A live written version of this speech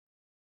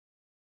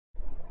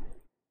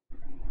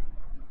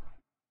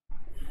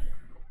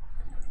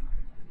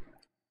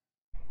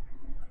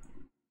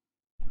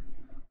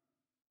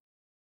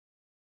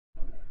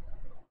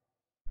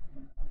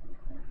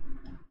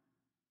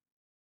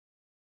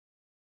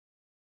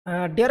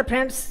Dear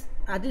friends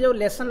आज जो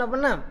lesson हम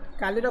ना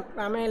काली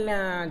आम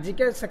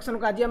जीके सेक्शन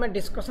को आज आम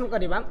डिस्कसन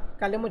करवा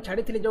काली मुझे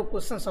छाड़ी जो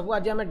क्वेश्चन सब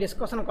आज आम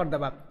डिस्कसन करदे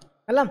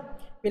है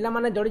पिला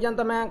माने जोड़ी जात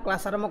आम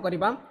क्लास आरंभ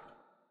करवा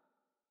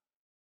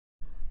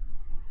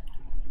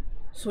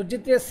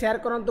सुजित शेयर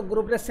करूँ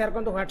ग्रुप रे शेयर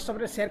करूँ व्हाट्सएप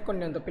रे शेयर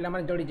कर पिला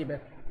माने जोड़ी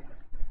जीवे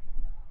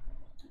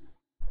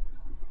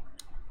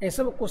ये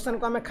सब क्वेश्चन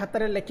को आम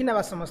खातार लिखि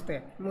ना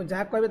समस्ते मुझे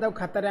जहाँ कह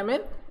खातार आम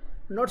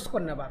नोट्स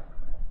करने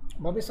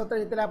भविष्य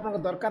जिते आप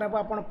दरकार हम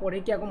आप पढ़ी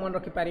मन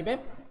रखिपारे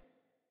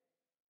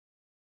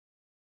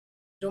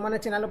जो मैंने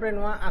चैनल पर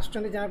नुआ आसुँच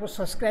चैनल को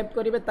सब्सक्राइब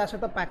करेंगे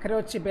सहित पाखे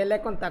अच्छी बेल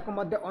आइकन ताको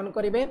ऑन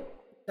करेंगे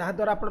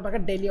जहाद्वारा आप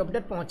डेली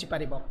अपडेट पहुँची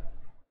पार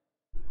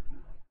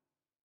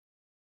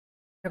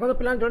देखो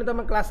पिला जोड़ी तो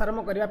क्लास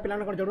आरंभ करवा पिला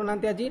जोड़ू ना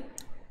आज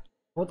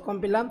बहुत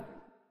कम पिला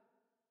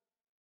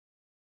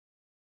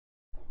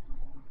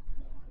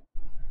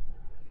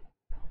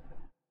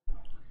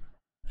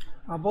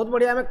बहुत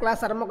बढ़िया आम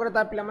क्लास आरंभ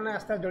करें पिला माने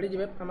आस्ते जोड़ी जी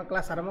आम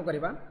क्लास आरंभ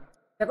करवा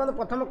देखो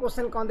प्रथम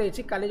क्वेश्चन कौन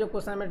देती काली जो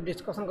क्वेश्चन आम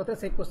डिस्कसन करते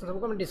से क्वेश्चन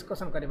सबको आम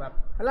डिस्कसन करवा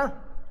है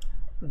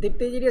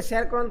दीप्ति जी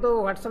शेयर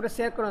करूँ व्हाट्सएप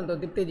शेयर करूँ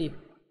दीप्ति जी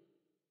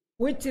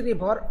which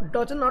river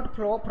does not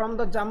flow from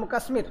the Jammu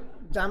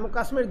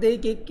Kashmir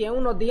देकी केउ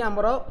नदी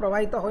आमर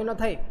प्रवाहित हो न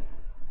थाए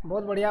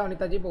बहुत बढ़िया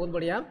अनिता जी बहुत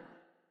बढ़िया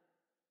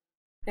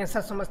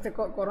आंसर समस्ते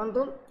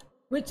करूँ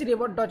which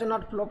river does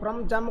not flow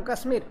from Jammu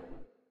Kashmir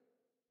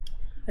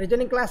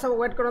reasoning class अब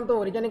वेट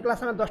करूँ रिजनिंग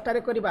क्लास आम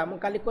 10 करवा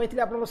मुझे कही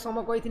आपको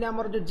समय कही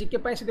आम जो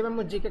जीके से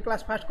मुझे जीके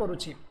क्लास फास्ट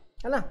करुँची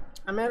है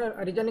आम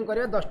रिजनिंग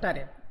करवा 10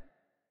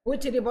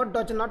 which river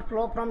does not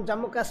flow from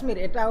Jammu Kashmir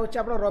यहाँ हूँ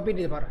आप रवि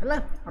रिवर है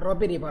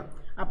रवि रिवर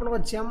आपको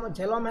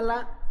झेलम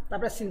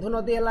है सिंधु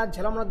नदी है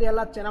झेलम नदी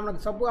है चेनाब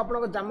नदी सब आप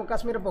जम्मू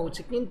काश्मीर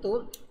बहुची किंतु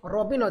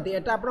रवि नदी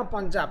यहाँ आप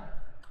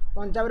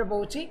पंजाब रे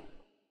बहुची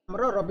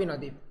आमर रवि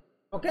नदी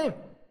okay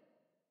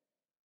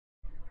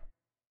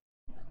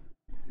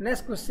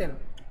next question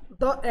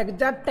the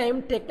exact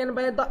time taken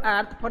by the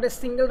earth for a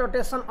single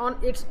rotation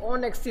on its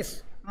own axis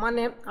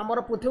माने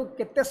आमर पृथ्वी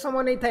केते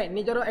समय नहीं थाए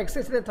निजर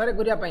एक्सिस रे थरे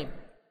घुरिया पई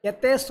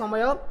केते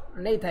समय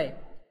नहीं थाए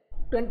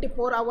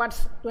 24 hours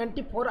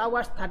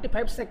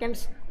 35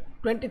 seconds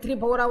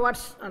 23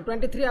 hours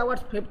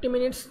 50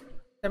 minutes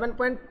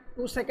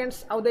 7.2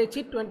 seconds आउ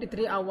देछि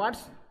 23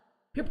 hours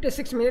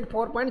 56 minute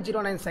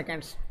 4.09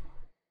 seconds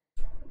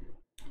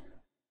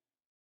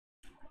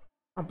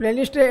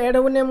playlist add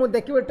होने मुझे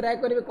देखिए ट्राए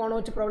करी कौन हो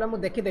प्रोब्लेम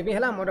मुझे देखीदेवी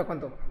है मोर रखु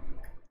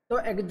तो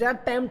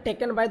exact time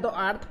taken by the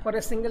earth for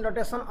a single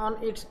rotation on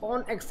its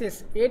own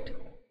axis it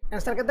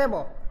answer के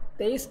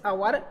 23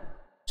 आवर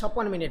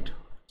 56 मिनिट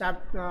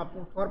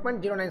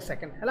 4.09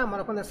 सेकेंड है मोर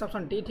रखु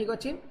ऑप्शन डी ठीक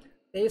अच्छे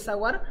 23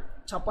 आवर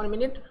 56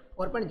 मिनिट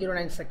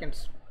 4.09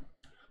 सेकेंड्स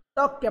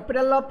तो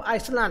कैपिटल ऑफ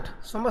आइसलैंड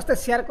समस्ते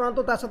शेयर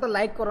करूँ सहित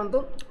लाइक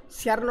करूँ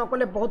शेयर न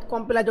कले बहुत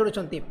कम पिला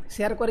जोड़ुंट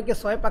शेयर करके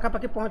 100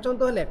 पाखापाखि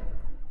पहुँचतु हेले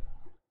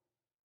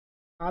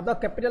the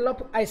capital of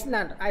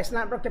Iceland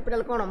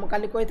capital कौन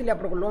मुझे कही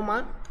आपको लोमा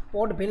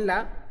port villa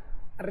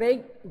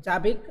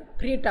Reykjavik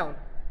free town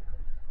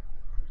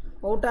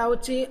कौटा हूँ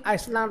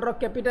आइसलैंड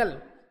कैपिटल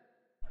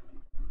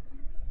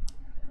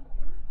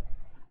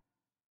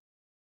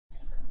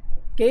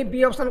कई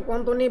B option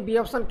कहतुनि B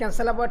option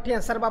cancel हम ये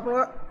आंसर आप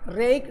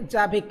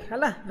रेकजाविक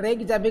है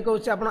रेकजाविक हूँ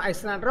आप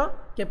Iceland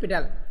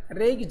capital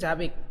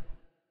Reykjavik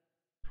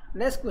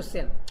next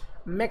question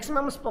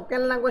maximum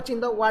spoken language in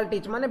the world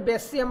is माने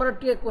बेसी हमर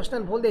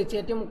क्वेश्चन भूल देछि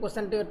एटी मु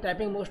क्वेश्चन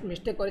टाइपिंग मोस्ट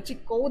मिस्टेक करिछि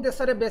को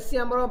देश रे बेसी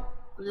हमर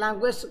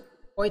लैंग्वेज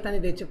कहितानी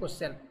देछि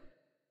question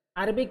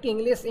Arabic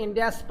English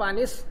India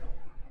Spanish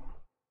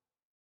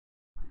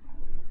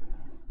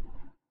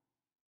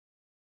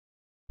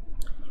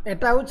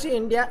एटा होछि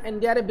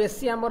इंडिया रे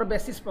बेसी हमर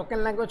बेसी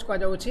स्पोकन लैंग्वेज कह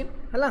जाउछि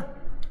हला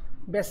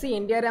बेसी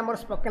इंडिया रे हमर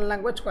स्पोकन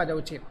लैंग्वेज कह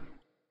जाउछि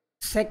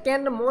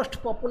second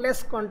most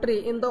populous country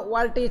in the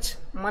world is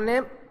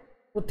माने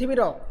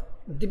पृथ्वीर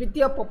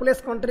द्वितीय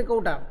पॉपुलस कंट्री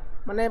कौटा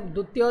माने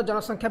द्वितीय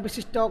जनसंख्या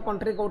विशिष्ट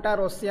कंट्री कौटा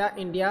रशिया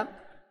इंडिया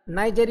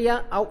नाइजेरिया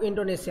आउ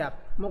इंडोनेशिया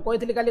मुझे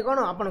कही काली कौन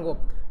आपन को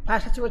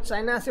फास्ट आसो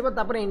चाइना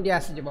आसपर इंडिया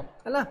आसीज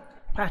है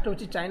फास्ट हूँ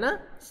चाइना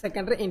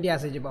सेकेंड रे इंडिया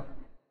आसीज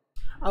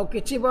आउ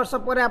कि वर्ष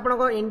पर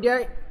आपन इंडिया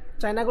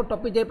चाइना को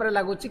टपी जापर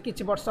लगुच कि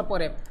वर्ष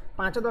पर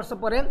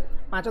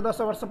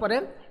 5-10 वर्ष पर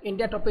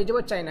इंडिया टपी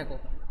যাব चाइना को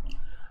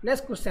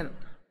next question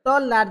the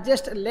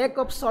largest lake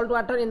of salt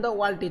water in the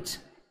world is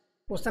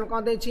question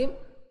कौन देछि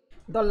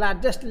the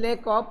largest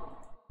lake of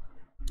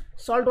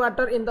salt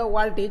water in the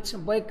world is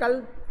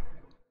Baikal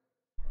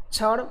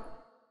छड़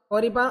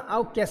परिबा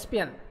आउ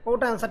कैस्पियन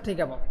कौटा आंसर ठीक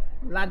है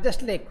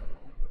लार्जेस्ट लेक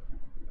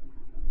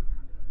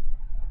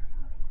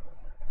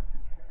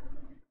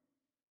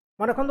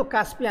मन रखु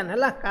कास्पियन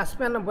है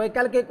कास्पियन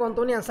बैकाल के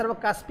कहतुनि आंसर हम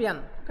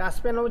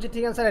कास्पियन हूँ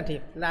ठीक आंसर एठी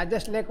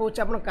लार्जेस्ट लेक हूँ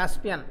आप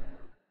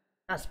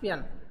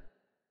Caspian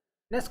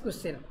next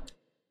question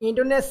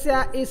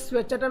Indonesia is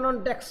situated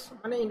on डेक्स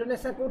माने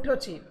इंडोनेशिया कोठी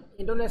अछि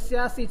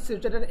Indonesia is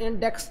situated in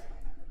desks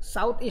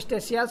south east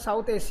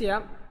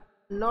Asia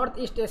north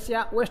east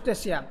Asia waste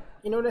Asia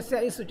Indonesia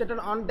is situated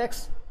on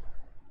डेक्स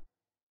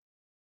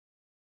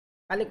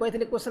काली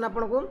कही क्वेश्चन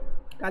आपको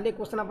काली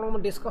क्वेश्चन आपको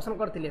डिस्कसन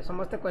करते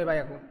समस्ते कहवा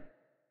या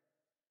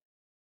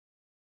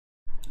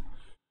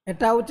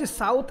एटा हूँ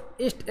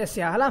साउथ ईस्ट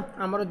एशिया है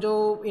आमर जो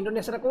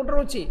इंडोनेशिया कौट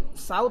रोचे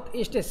साउथ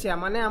ईस्ट एशिया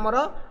माने आमर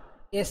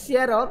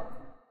एशियार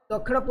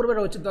दक्षिण पूर्व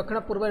रोचे दक्षिण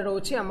पूर्व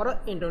रोचे आमर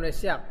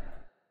इंडोनेशिया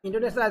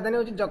इंडोनेशिया राजधानी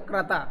हूँ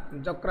जकार्ता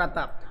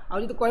जकार्ता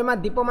आउ कहमा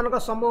द्वीप मान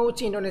समूह हूँ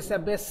इंडोनेशिया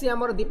बेसी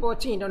आमर द्वीप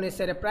अच्छी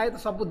इंडोनेशिया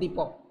प्रायतः सब द्वीप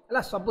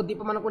है सब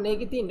द्वीप मानक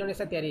नहीं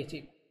इंडोनेशिया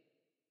तैयारी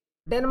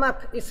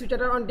Denmark is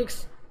situated on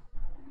disc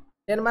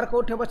Denmark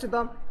कौटी अवस्थित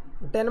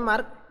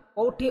डेनमार्क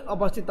कौटी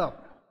अवस्थित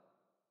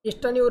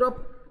eastern Europe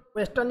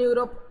western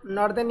Europe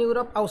northern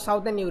Europe आउ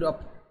southern Europe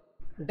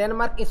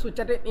Denmark is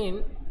situated in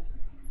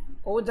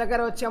कौ जगार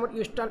अच्छी आम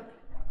ईस्टर्न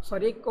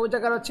सॉरी कौ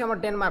जगार अच्छी आम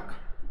डेनमार्क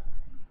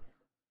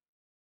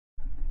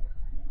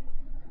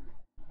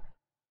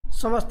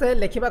समस्ते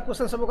लिखा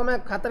क्वेश्चन सब आम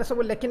खातार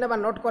सब लिखी ना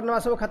नोट करने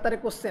सब खातार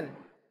क्वेश्चन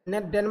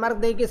डेनमार्क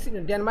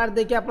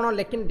देखिए आप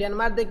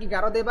डेनमार्क देखिए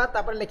गार देवा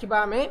तापर लिखा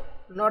आम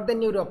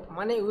नॉर्दर्न यूरोप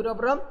माने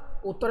यूरोप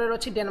उत्तर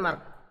अच्छी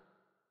Denmark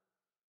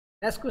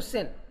next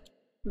question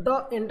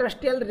the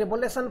industrial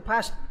revolution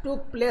fast took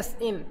place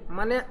in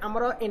माने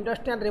आमर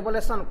इंडस्ट्रियल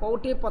रिवोल्यूशन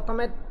कौटी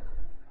प्रथम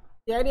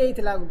तैयारी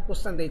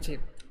क्वेश्चन देछि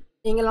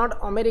इंग्लैंड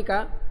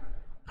अमेरिका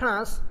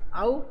फ्रांस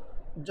आउ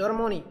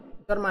Germany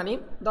Germany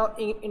the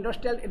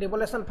industrial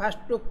revolution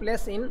fast took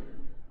place in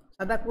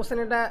सादा क्वेश्चन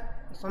एटा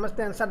समस्त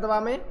आंसर दबा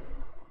में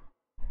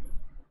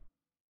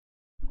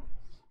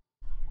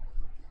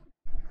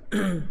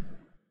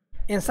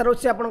आंसर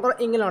होछि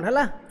आपनकर इंग्लैंड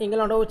है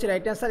इंग्लैंड होछि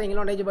राइट आंसर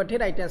इंग्लैंड हो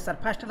राइट आंसर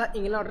फास्ट था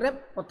इंग्लैंड रे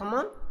प्रथम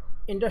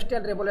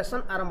इंडस्ट्रियल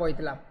रिवोल्यूशन आरंभ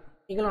होइतिला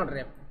इंग्लैंड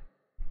रे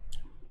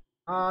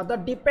the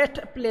deepest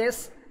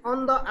place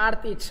on the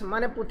earth is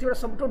माने पृथ्वी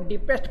सबटू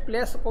deepest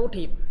place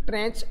कौठी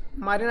trench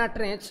Marina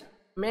trench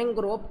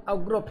mangrove आउ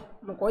ग्रोव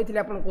मु कहिथिले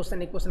आपन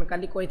क्वेश्चन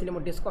काली कहिथिले मु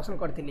discussion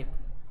करथिली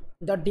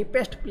the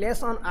deepest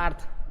place on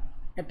earth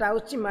एटा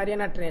हूँ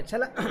मारियाना ट्रेंच है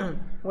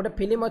गोटे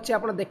फिल्म अच्छी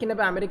आप देखने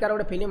अमेरिकार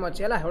गोटे फिल्म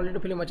अच्छी है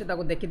हॉलीवुड फिल्म अच्छी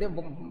देखिदे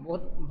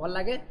बहुत भल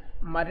लगे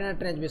मारियाना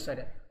ट्रेंच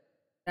विषय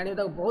जानी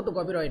बहुत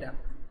गभीर यहाँ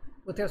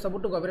पृथ्वी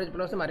सबुठ गभीर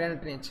प्लेस मारियाना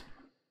ट्रेंच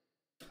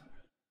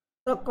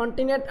तो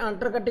continent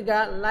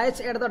Antarctica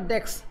lies at the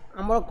desk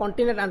आम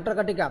कॉन्टिनेंट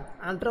अंटार्कटिका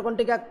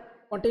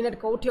कॉन्टिनेंट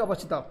कौटी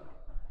अवस्थित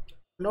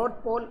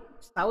north pole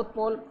south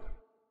pole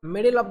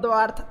middle of the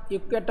earth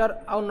equator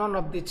आउ नॉन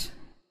ऑफ दिच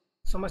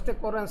समस्ते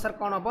कोर आंसर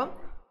कौन हम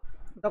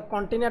द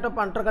कॉन्टिनेंट ऑफ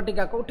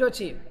अंटार्कटिका कौटी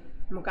अच्छी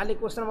मु काली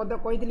क्वेश्चन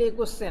कही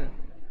क्वेश्चन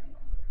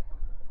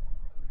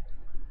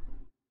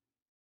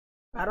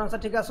कार आंसर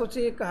ठीक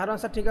आसूची कार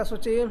आंसर ठीक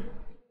आसूची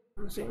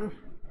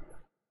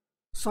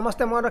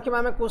समस्ते मन रखा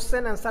आम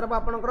क्वेश्चन आंसर हम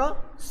आपंकर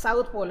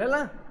साउथ पोल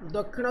है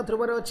दक्षिण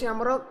ध्रुव अच्छी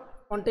आमर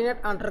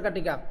कॉन्टिनेंट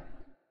अंटार्कटिका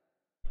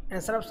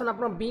आंसर ऑप्शन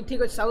आप बी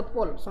ठीक अच्छे साउथ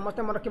पोल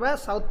समस्ते मन रखा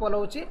साउथ पोल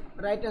हूँ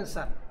right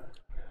answer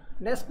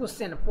next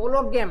question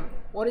polo game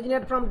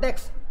originate from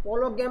desk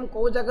polo game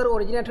कौ जगह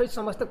ओरिजिनेट हो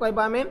समस्ते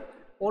कहबा आम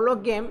पोलो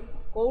गेम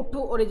कौठू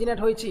ओरिजिनेट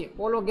होइछि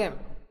पोलो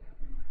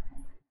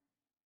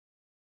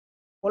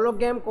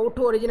game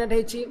कौठू originate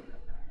होइछि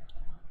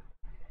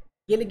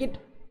Gilgit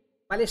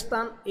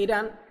Pakistan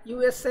Iran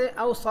USA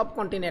आउ सब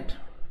कॉन्टिनेंट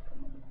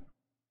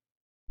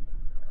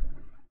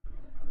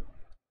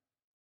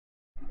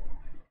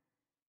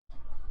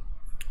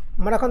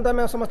मन रखते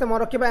आम समस्त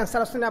मन रखा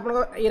आंसर आस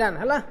ईरान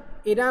है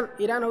ईरान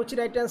ईरान हूँ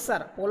राइट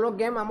आंसर पोलो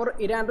गेम आमर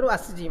ईरान रु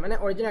आसी माने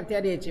ओरिजिनल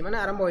तैयारी माने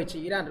आरंभ होइछि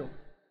ईरान रु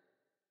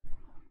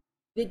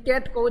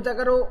क्रिकेट कौ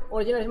जगह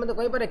ओरिजिनल मत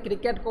कहीपर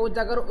क्रिकेट कौ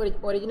जगह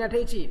ओरिजिनेट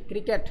होइछि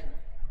क्रिकेट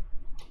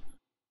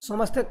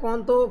समस्ते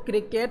कहतु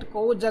क्रिकेट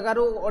कौ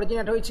जगह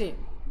ओरिजिनेट होइछि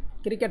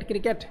क्रिकेट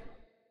क्रिकेट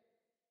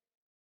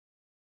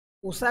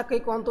उषा कहीं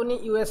कहतुनि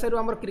यूएसए रु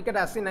आमर क्रिकेट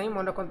आसी ना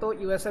मन रखु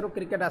यूएसए रु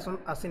क्रिकेट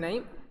आसी ना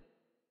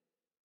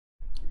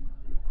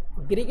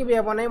ग्रीक भी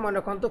हम ना मन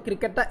रखु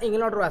क्रिकेटा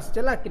इंग्लैंड रु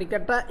आसी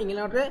क्रिकेटा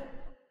इंग्लैंड रे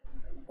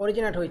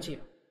ओरिजिनेट होइछि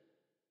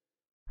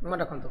मन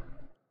रखु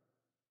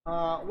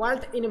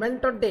world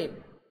inventor day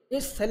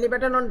is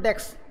celebrated on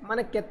desk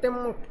माने केते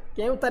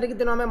केउ तारीख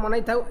दिन आम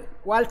मनाई था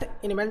वर्ल्ड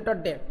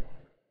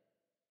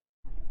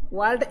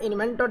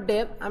इन्वेंटर डे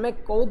आम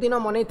कौ दिन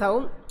मनई था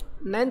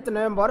 9th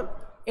नवंबर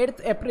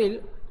 8th एप्रिल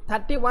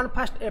 31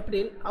 1st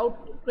एप्रिल आउ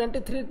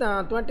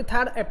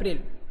 23rd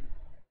एप्रिल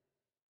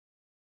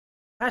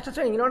फास्ट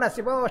अच्छा इंग्लैंड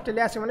आसो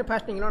ऑस्ट्रेलिया आसोनी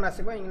फास्ट इंग्लैंड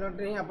आसो इंग्लैंड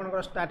रे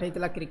आपनकर स्टार्ट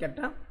होता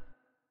क्रिकेटा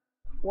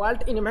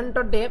world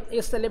inventor day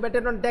is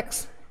celebrated on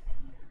desk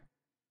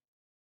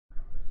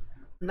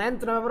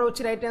 9th नवंबर हूँ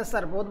राइट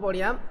आंसर बहुत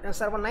बढ़िया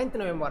आंसर हम 9th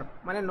नवंबर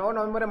माने 9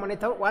 नवंबर मनई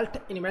था वर्ल्ड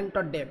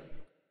इन्वेंटर डे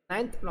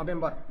 9th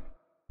नवंबर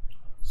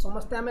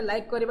समस्ते आम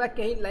लाइक करवा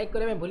कहीं लाइक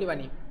करें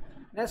भूलवानी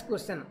next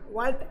question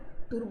world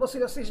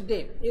टुर्बोसिलोसिस day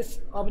is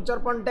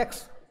observe on desk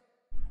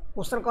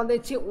question कौन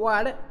देखिए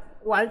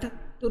वर्ल्ड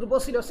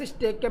टुर्बोसिलोसिस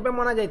डे केबे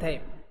मना जाए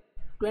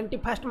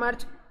 21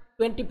 मार्च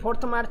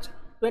 24 मार्च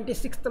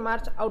 26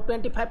 मार्च आउ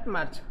 25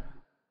 मार्च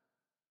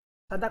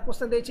सादा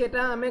क्वेश्चन देखिए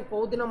एटा आम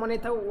कौ दिन मनई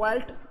था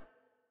वर्ल्ड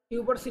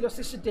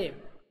ट्यूबरसिलोसिस डे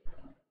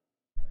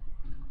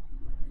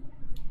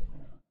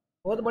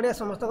बहुत बढ़िया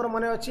समस्त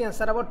मन अच्छी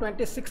आंसर हम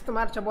 26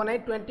 मार्च हम ना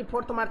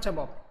 24 मार्च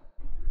हम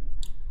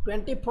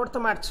 24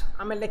 मार्च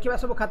आम लिखा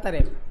सब खातार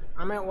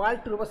आम वर्ल्ड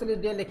ट्यूबरकुलोसिस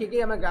डे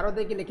लिखिकी आम गार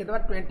दे लिखिदेवा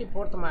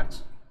 24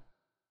 मार्च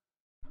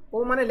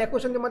कौ मैंने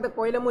लिखुं मत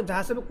कहले मुझे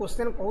जहाँ सब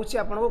क्वेश्चन कहूँ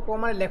आपको कौ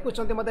मैंने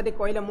लिखुं मत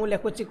कहले मुझे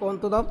लिखुची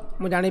कहतु तो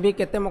मुझे जानवी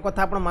के मो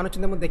कथा आप मानुंट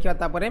मुझे देखा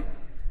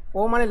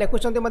कौ मैंने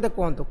लिखुं मत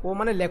कहतु कौ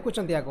मैंने लिखुं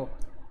आगे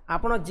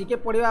आपड़ जीके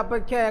पढ़ा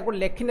अपेक्षा या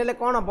लिखिने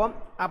कौन हम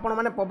आपण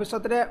मैंने भविष्य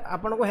में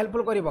आपन को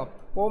हेल्पफुल कर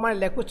कौ मैंने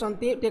लिखुं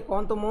टे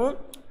कहतु मुझे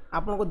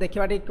आपन को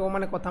देखा कौ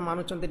मैंने कथा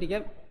मानुंट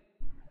टे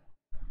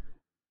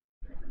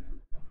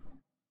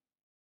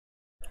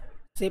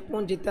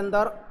शिपुन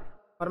जितेंद्र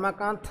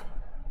परमाकांत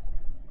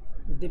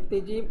दीप्ति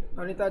जी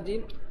अनिता जी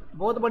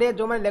बहुत बढ़िया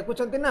जो मैंने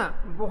लिखुं ना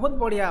बहुत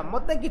बढ़िया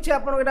मत कि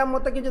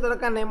मत कि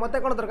दरकार नहीं मत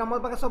कौन दरकार मो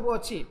पाखे सब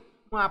अच्छी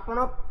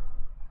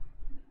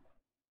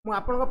मुझे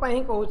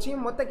ही कहूँ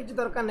मत कि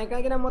दरकार नहीं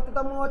कहीं मत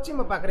तो मुझे अच्छी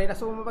मो पाखे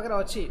सब मो पाखे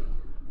अच्छी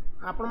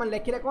आपण मैंने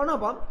लिखिले कौन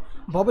हम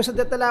भविष्य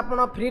जिते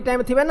आप फ्री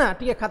टाइम थे ना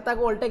टी खाता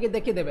को उल्टे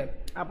देखीदे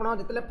आप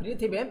जिते फ्री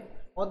थे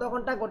अध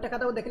घंटा गोटे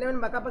खाता को देखले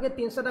पाखापाखि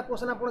 300टा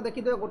क्वेश्चन आप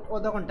देखीदे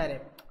अध घंटे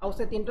आउ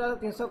से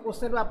 300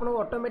 क्वेश्चन आप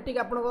ऑटोमेटिक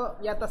आप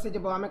याद आसीज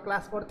आम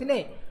क्लास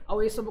करते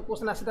आउ सब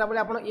क्वेश्चन आसला बेले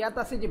आप याद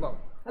आसीज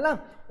है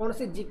कौन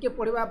सी जीके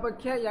पढ़ा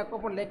अपेक्षा या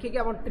लिखिकी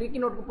आप ट्रिकी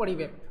नोट को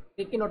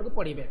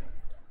पढ़े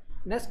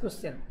next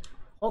question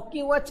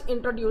hockey was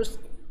introduce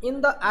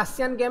in the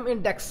Asian game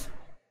index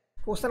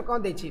question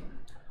कौन देछि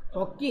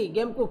हॉकी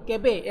गेम को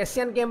केबे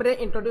एशियन गेम रे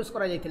इंट्रोड्यूस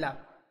करा जायतिला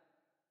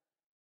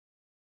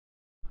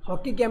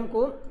हॉकी गेम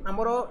को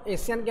आमर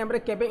एशियन गेम रे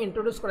केबे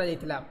इंट्रोड्यूस करा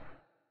जायतिला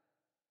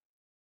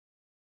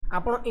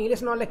आपण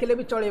इंग्लिश न लिखले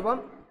भी चलिबो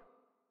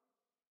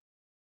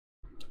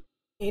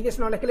इंग्लिश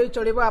न लिखले भी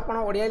चलिबो आपण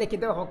ओडिया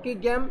लिखिदेबे हॉकी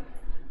गेम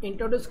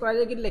इंट्रोड्यूस करा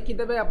जाय कि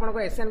लिखिदेबे आपण को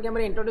एशियन गेम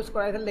रे इंट्रोड्यूस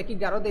करा जायतिला लिखि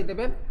गारो दे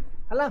देबे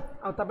हला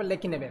आ तापर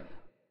लिखि नेबे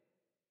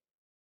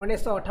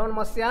 1958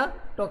 मसिया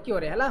टोक्यो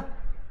रे हला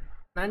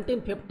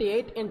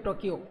 1958 इन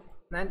टोक्यो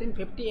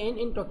 1958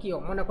 इन टोक्यो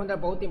मन रखा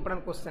बहुत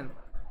important question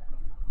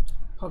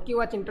hockey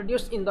was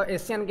introduced in the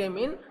Asian game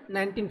in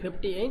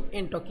 1958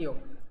 in Tokyo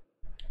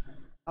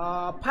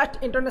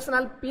first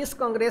international piece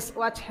Congress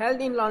was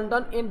held in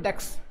London in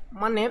डेक्स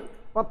माने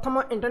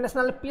प्रथम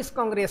इंटरनेशनल पीस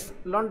कांग्रेस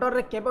लंडन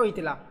रे केबे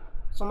होइतिला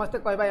समस्त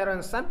कहबा यार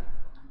answer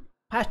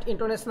first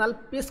international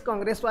piece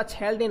Congress was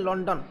held in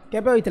London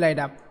केबे होइतिला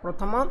एटा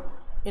प्रथम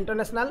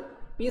international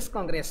piece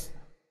Congress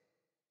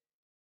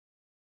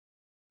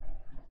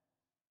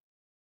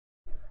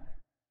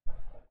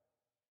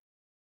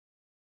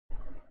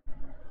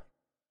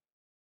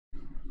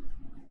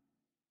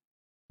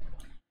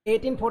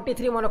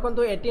 1843 मन रखु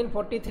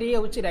 1843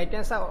 हूँ रईट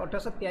आंसर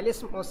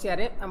 1843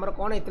 मसीह आमर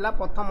कौन होता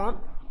प्रथम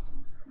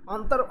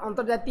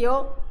अंतर्जातीय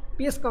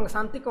पीस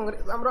शांति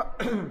कांग्रेस आमर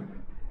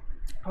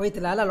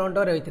होता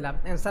लंडन में होता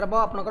आंसर हम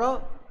आपंकर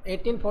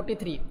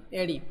 1843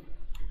 AD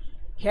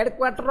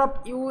headquarter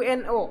of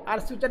UNO are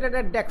situated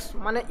at डेक्स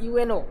माने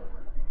यूएनओ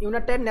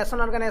यूनाइटेड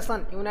नेशन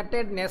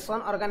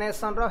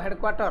ऑर्गेनाइजेशन रो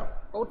हेडक्वार्टर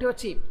कौटी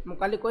अच्छी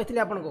मुझे कही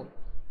आपको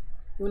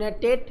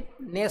यूनाइटेड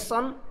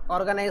नेशन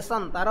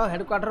ऑर्गेनाइजेशन तार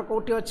हेडक्वार्टर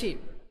कौटी अच्छी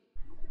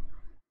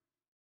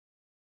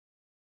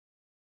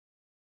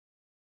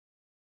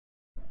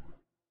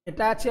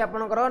एटा अच्छी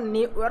आपनकर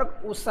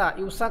न्यूयॉर्क उषा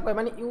यूषा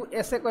कहबानी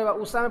यूएसए कहबा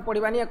उषा में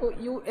पढ़वानी या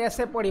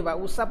यूएसए पढ़ा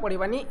उषा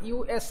पढ़वानी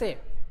यूएसए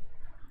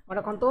मैं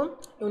रखु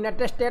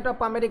United state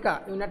of America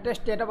United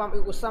state of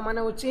Usha मान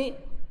होची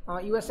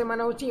यूएसए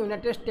मान होची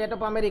United state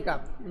of America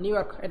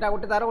New York एटा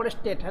गोटे तार गोटे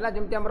स्टेट है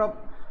जमी आम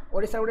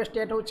ओडिशा गोटे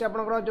स्टेट होची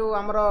आपनकर जो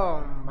आमर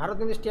भारत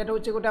जमी स्टेट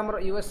होची गोटे आमर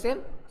यूएसए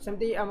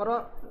सेमती आमर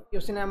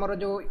यूसीना आमर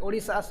जो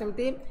ओडिशा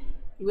सेमती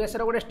यूएसए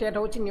रो गोटे स्टेट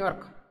होची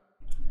New York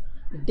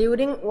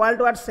during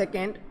world war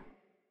second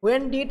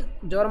when did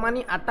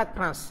Germany attack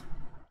France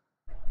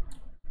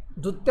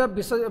द्वितीय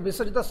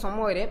विश्वयुद्ध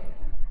समय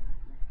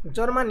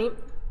जर्मनी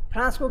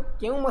फ्रांस को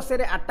क्यों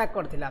मसीह अटैक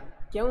करथिला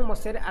क्यों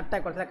मसीह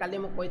अटैक करथिला काली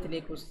मु कहिथिले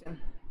क्वेश्चन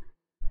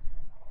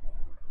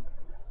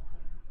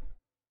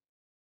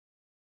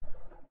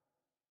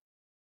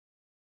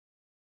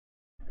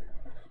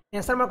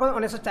आंसर मैं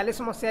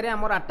 1940 मसीह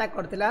आमर अटैक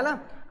करथिला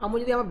आ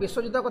मुझे आम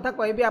विश्वयुद्ध कथा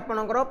कहबी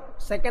आपनकर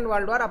सेकेंड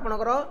वर्ल्ड वार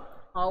आपनकर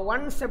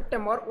 1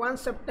 सेप्टेम्बर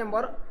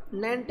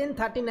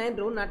 1939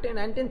 रु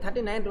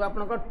 1939 रु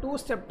आपनकर 2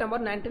 सेप्टेम्बर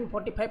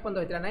 1945 पर्यंत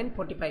होइतिला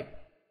 945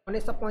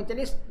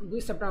 1945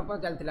 2 सेप्टेम्बर पर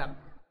चलथिला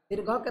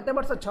दीर्घ केते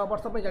वर्ष 6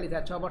 वर्ष पर चलथिला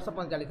 6 वर्ष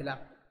पर चलथिला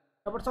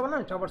 6 वर्ष ना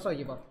 6 वर्ष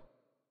होइबो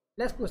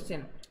next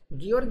question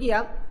Giorgia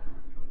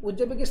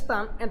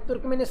Uzbekistan and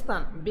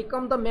Turkmenistan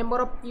become the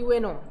member of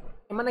UNO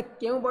माने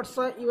केउ वर्ष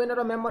यूएनओ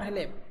रो मेंबर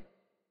हेले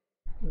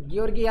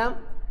जियोर्जिया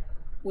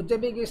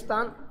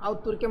उज्बेकिस्तान आउ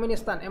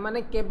तुर्कमेनिस्तान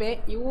एमाने केबे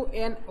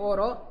यूएनओ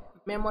रो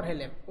मेंबर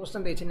हेले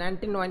क्वेश्चन देछि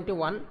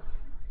 1991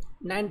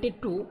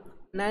 92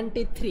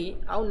 93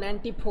 आउ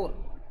 94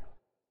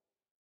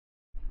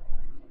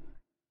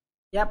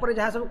 या पर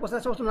जहाँ सब क्वेश्चन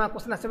सब नुआ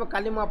क्वेश्चन आसो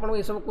काली मुझे आपको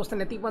ये सब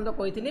क्वेश्चन एति पर्यंत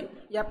कही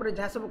या पर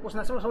जहाँ सब क्वेश्चन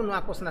आसो सब नुआ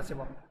क्वेश्चन आसो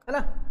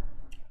है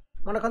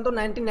मन रखु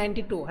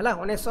 1992 है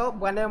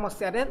 1992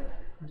 मसीह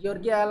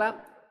जियोर्जिया है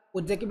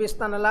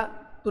उज्बेकिस्तान है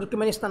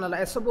तुर्कमेनिस्तान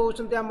है एसबू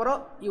होती आमर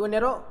यूएन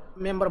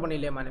मेम्बर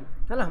बनइले माने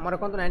है मोर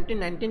कहतु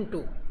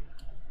 1992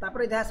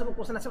 तापर जहाँ सब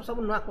क्वेश्चन आस सब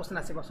नुआ क्वेश्चन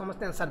आस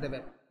समस्त आंसर देवे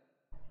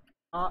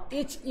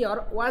etch year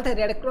world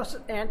red cross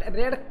and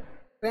red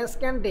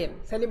क्रेसकेंट day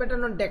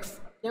celebrated on डेक्स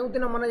केउ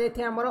दिन मन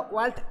जाइए आमर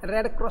वर्ल्ड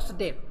रेड क्रॉस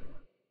डे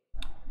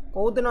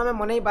कौ दिन आम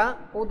मनइबा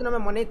कौ दिन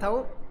आम मनई था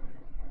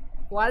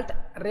वर्ल्ड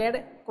रेड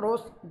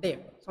क्रॉस डे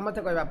समस्त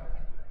कहवा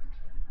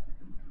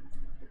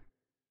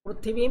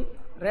पृथ्वी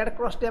रेड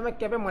क्रॉस डे आम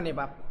केबे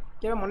मनइबा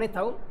केबे मनई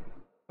था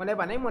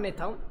मनइबा नहीं मनई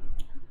था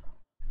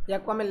या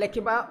को आम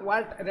लिखा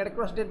वर्ल्ड रेड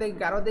क्रॉस डे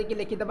गार दे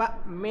लिखिदेबा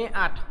मे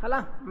 8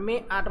 है मे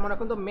 8 मन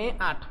रखु मे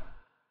 8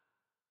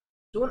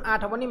 जून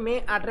 8 हेनी मे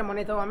 8 रे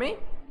मनई था आम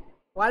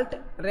वर्ल्ड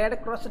रेड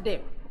क्रॉस डे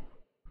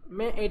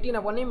मे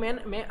 18 हेनी मेन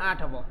मे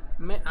 8 हम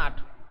मे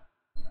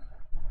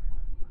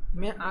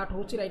 8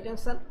 हूँ right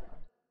answer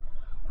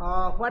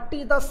what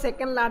is the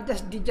second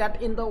largest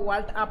dessert in the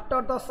world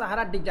after the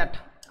Sahara desert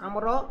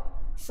आमर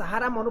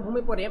सहारा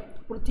मरुभूमि पर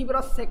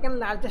पृथ्वीर सेकेंड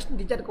लार्जेस्ट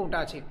डिजर्ट कौटा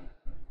अच्छी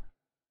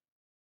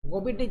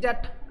गोबी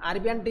डिजर्ट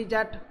आरबियन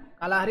डिजर्ट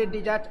कालाहारी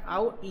डिजर्ट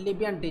आउ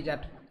लिबियन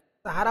डिजर्ट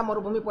सहारा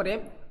मरुभूमि पर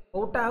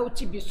कौटा हूँ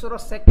विश्वर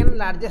सेकेंड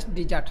लार्जेस्ट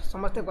डिजर्ट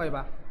समस्ते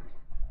कहवा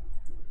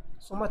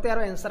समस्ते यार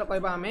आंसर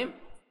कहवा आम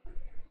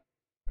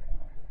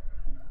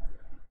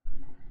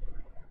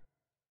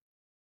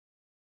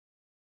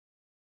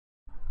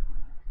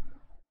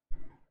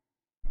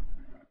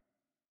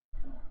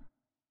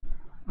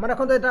मन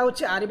रखो यहाँ हूँ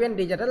आरबियन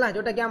डिजर्ट है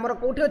जोटा कि आमर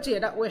कौटी अच्छी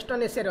यहाँ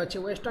वेस्टर्न एशिया अच्छी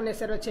वेस्टर्न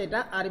एशिया अच्छे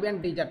यहाँ आरबियन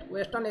डिजर्ट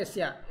वेस्टर्न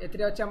एशिया ए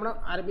अच्छे आम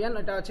आरबियन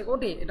यहाँ अच्छे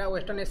कौटी यहाँ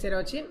वेस्टर्न एशिया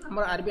अच्छी आम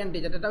आरबियन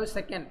डिजर्ट यहाँ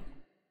second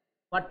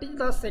what is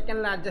the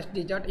second largest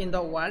dessert in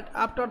the world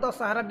after the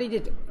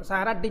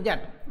Sahara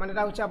desert मान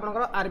यहाँ हूँ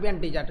आपंकर आरबियन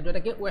डिजर्ट जोटा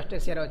कि वेस्ट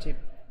एशिया अच्छी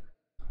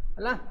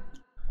है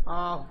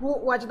who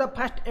was the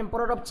first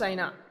emperor of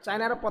China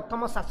चाइनार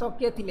प्रथम शासक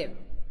किए थे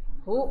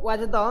who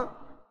was the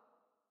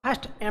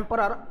first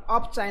emperor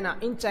of China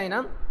in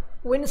China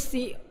queen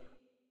C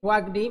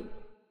Huangdi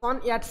sun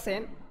yacht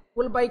Sen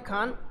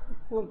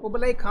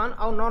Kublai Khan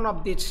और none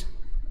of this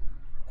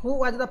who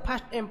was the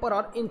first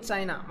emperor in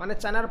China माने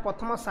चाइनार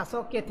प्रथम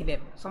शासक किए थे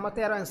समस्त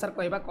यार आंसर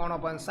कहवा कौन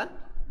हम आंसर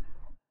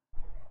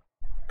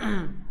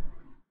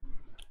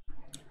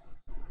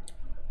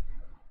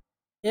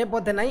ए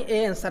बोधे नहीं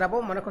ए आंसर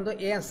हम मन रखो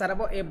ए आंसर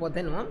हम ए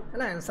बोधे नुह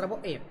है आंसर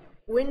हम ए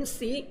क्वीन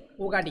सी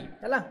हुआंगडी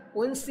है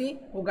क्वीन सी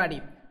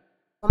हुआंगडी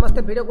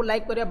समस्ते वीडियो को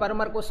लाइक करिया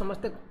बारंबार को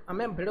समस्ते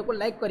आम वीडियो को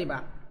लाइक करिबा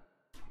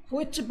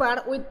which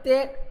bird with A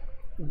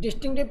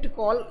distinctive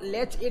call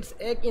let's it's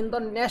egg in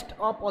the nest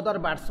of other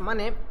birds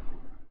माने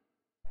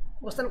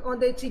क्वेश्चन कौन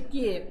देछि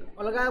कि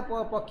अलग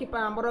पक्षी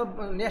आमर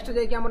नेस्ट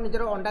जाइए आम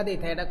निजर अंडा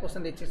देता है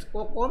क्वेश्चन देछि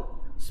कोको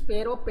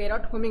स्पेरो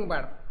पैरट हुमिंग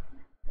बर्ड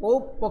को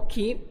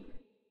पक्षी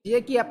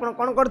जी कि आप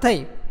कौन करता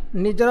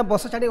निजर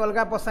बस छाड़ी अलग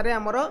बसारे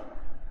आमर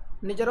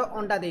निजर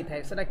अंडा देता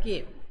है सेटा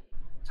किए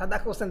सादा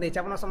क्वेश्चन देछि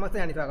आप समस्त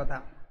जानिबा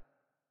कथा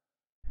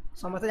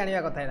समस्त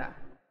जानिबा कथा यहाँ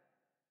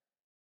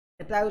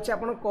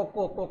हूँ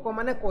कोको कोको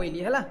माने कोईली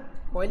है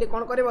कोईली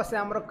कौन कर से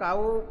आमर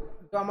काउ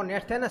जो आम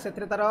नेस्ट थाए ना से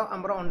तार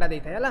आमर अंडा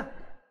देता है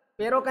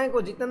स्पेरो कहीं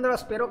को जितेंद्र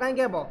स्पेरो कहीं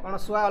हे कौन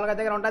शुआ अलग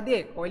जगह अंडा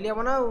दिए कोईली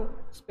हम ना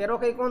स्पेरो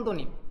कहीं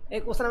कहतुनि ये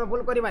क्वेश्चन आम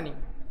भूल करवानी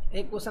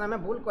ये क्वेश्चन आम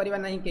भूल करवा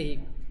नहीं कहीं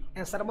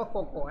आंसर हम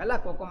कोको है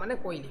कोको माने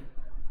Koili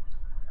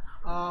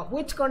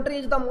which country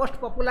is the most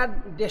popular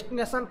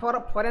destination for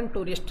foreign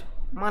tourist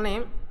माने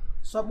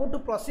सबुठ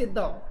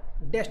प्रसिद्ध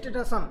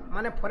डेस्टिनेशन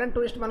माने फॉरेन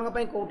टूरिस्ट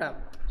मान कौटा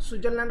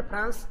स्विट्जरलैंड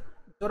फ्रांस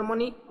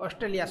जर्मनी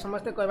ऑस्ट्रेलिया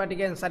समस्ते कहवा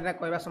टी आंसर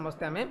कहवा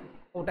समस्ते आम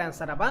कौटा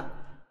आंसर हवा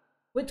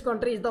which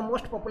country is the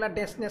most popular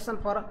destination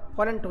for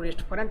foreign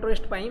tourist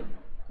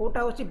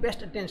कौटा हूँ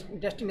बेस्ट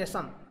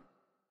डेस्टिनेशन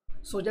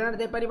स्विट्जरलैंड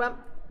जापर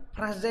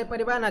फ्रांस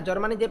जापर ना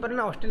जर्मनी जापर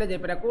ना ऑस्ट्रेलिया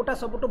जापर कौटा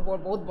सबुठ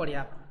बहुत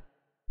बढ़िया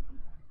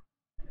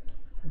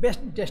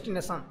बेस्ट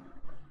डेस्टिनेशन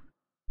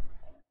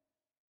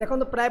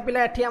देखो प्राय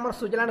पिला एठी आम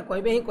स्विट्जरलैंड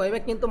कहे ही कहे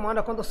किंतु मन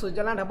रखु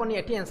स्विट्जरलैंड हेनी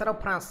एठी आंसर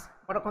ऑफ फ्रांस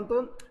मन रखु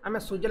आम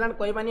स्विट्जरलैंड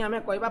कहबानी आम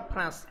कहवा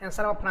फ्रांस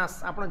आंसर ऑफ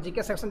फ्रांस आप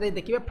जीके सेक्शन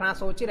देखिए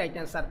फ्रांस हूँ राइट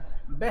आंसर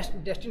बेस्ट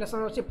डेस्टिनेशन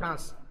हूँ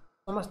फ्रांस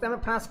समस्ते आम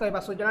फ्रांस कहवा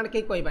स्विट्जरलैंड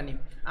कहीं कहबानी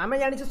आम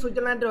जानी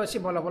स्विट्जरलैंड अच्छी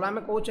भल भल आम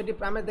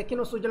कौन आम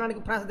देखिनु स्विट्जरलैंड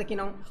की फ्रांस देखी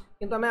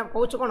किंतु आम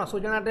कौन कौन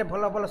स्विट्जरलैंड में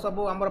भल भल सब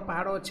आम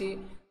पहाड़ अच्छी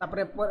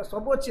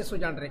सब अच्छी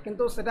स्विट्जरलैंड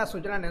किंतु सेटा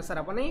स्विट्जरलैंड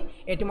आंसर हेनी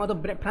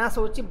ये फ्रांस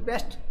हूँ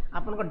बेस्ट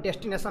आप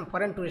डेस्टिनेशन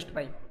फॉरेन टूरिस्ट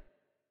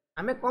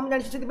आम कम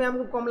जानी से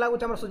आमको कम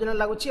लगुच स्विट्जरलैंड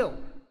लगुच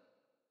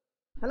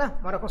है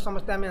मोर को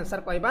समस्ते आम आंसर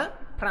कहवा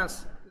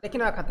फ्रांस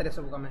देखना खातर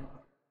सब आम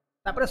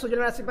तापर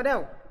स्विट्जरलैंड आसपे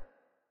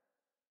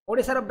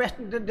ओडिशार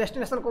बेस्ट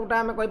डेस्टिनेशन कौटा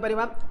आम कहीपर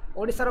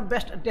ओडिशार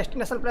बेस्ट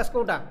डेस्टिनेशन प्लेस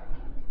कौटा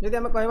जदि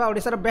आम कहवा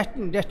ओडिशार बेस्ट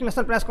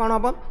डेस्टिनेशन प्लेस कौन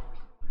हम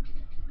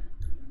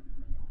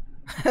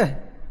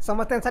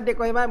समस्त आंसर टे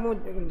कहवा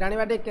मुझे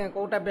जाना टे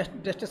कौटा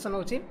बेस्ट डेस्टिनेशन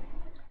होची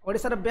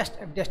ओडिशार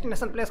best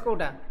destination place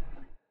कौटा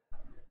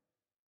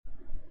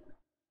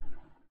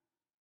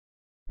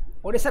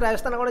Odisha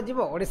Rajasthan कौन जीव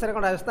ओडिशा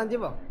कौन राजस्थान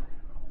जीव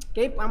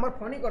कहीं आम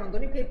फनी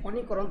करतुनि कहीं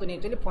फनी करतुनि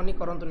एक्चुअली फनी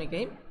करतुनि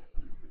कहीं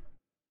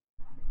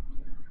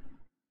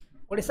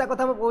ओडिशा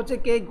कथा मैं कहूँ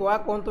कि गोवा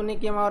कहतुनि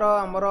कि आमर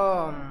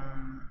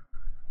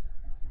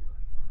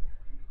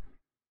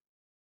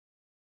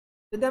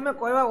जदि आम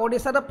कह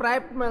ओडार प्राय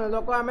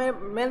लोक आम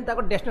मेन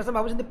डेस्टिनेशन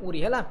भावुँ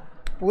पूरी है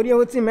पूरी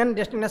हूँ मेन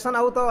डेस्टिनेशन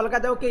आउ तो अलग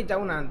जाऊ कहीं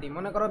जाऊना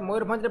मनकर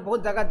मयूरभंज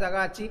बहुत जगह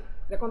जगह अच्छी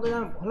देखो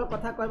भल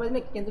कथा कहबा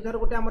केन्दुझर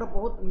गोटे आम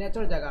बहुत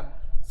नेचर जगह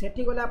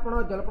सेठी गले आप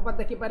जलप्रपात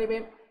देखिपारे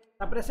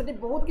तापर से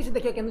बहुत किसी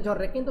देखिए केन्दुझर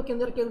में कितु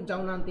केन्दुझर क्यों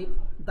जाऊना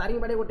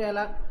दारिंगबाड़ी गोटे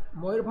है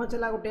मयूरभंज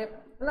है गोटे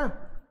है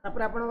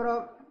तापर आपणकर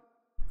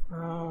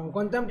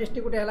गंजाम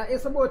डिस्ट्रिक्ट गोटे है ये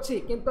सब अच्छी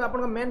किंतु आप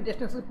मेन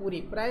डेस्टिनेशन पूरी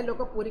प्राय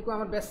लोक पूरी को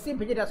आम बेसी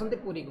भिजिट आसती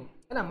पूरी को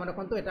है मन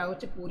रखु यहाँ हूँ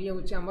पूरी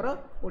हूँ आमर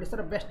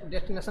ओडिशार best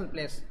destination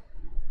place.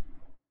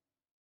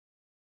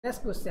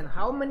 Next question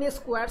how many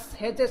squares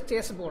has a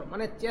chess board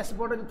माने चेस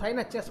बोर्ड जो थाई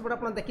ना चेस बोर्ड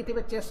आप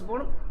देखिए चेस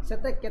बोर्ड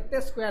से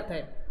केते स्क्वायर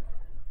थाए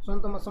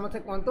सुन समस्ते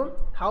कहतु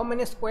how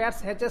many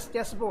squares has a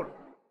chess board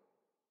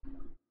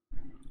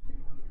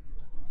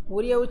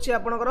पूरी हूँ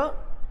आपणकर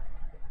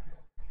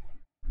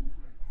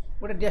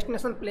गोटे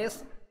डेस्टिनेशन प्लेस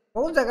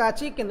बहुत जगह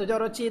अच्छी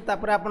केन्दुझर अच्छी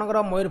तापर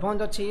आपणकर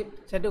मयूरभंज अच्छी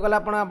से गला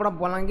आप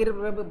बलांगीर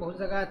भी बहुत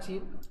जगह अच्छी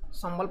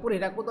संबलपुर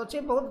हीराकुद अच्छी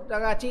बहुत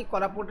जगह अच्छी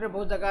कोरापुट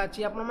बहुत जगह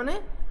अच्छी आप मैंने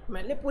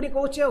मेनली पूरी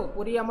कहूँ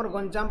पूरी आम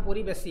गंजाम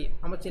पूरी बेसी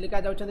आम चिलिका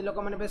जाऊँ लोक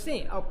मैंने बेसी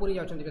आ पूरी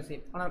जाऊँ बेसी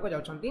कोणार्क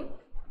जाऊँ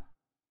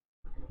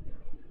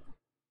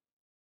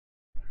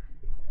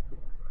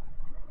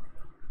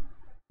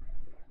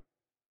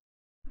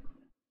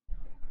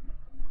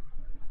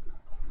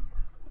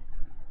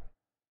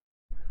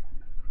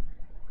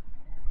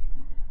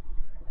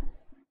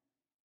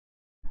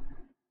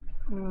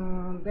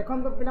देखो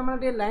तो पिला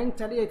माने लाइन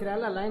चली जाइथिला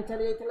है लाइन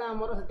चली जाइथिला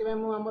हमर सेति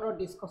मु हमर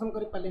डिस्कशन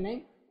करि पाली नै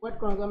वेट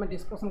करन हम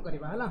डिस्कशन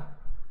करबा है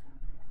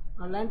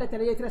लाइन टा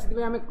चली जाइथिला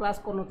सेति हम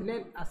क्लास करनथिले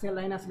आसे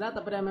लाइन आसला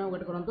तापर हम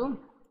वेट करंतु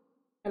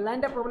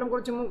लाइन टा प्रॉब्लम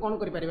करछि मु कोन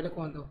करि पारिबे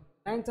कहंतु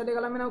लाइन चली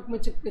गला मैंने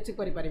किछि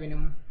करि पारिबेनी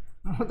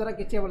मु द्वारा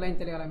किछि लाइन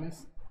चली गला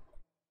मिस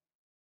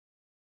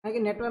आगे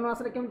नेटवर्क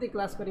आसले केमति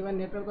क्लास करबा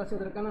नेटवर्क आसे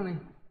दरकार ना नै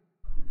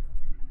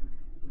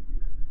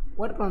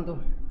वेट करंतु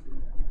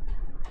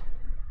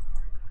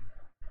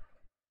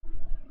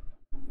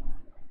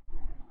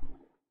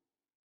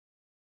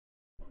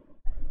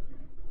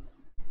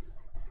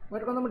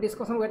वेट कर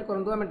डिस्कसन वेट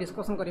करूँ आम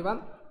डिस्कसन करवा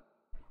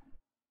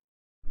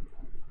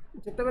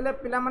जिते बेले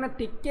पिला माने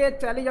टिके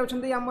चली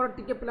जाउछंती हमर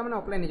टिके पिला माने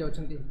ऑफलाइन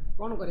जाउछंती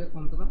कोन करे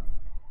कहंतु तो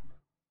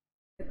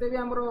एते भी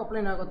हमर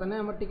ऑफलाइन आ कथा नै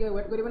हमर टिके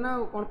वेट करबे ना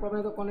कोन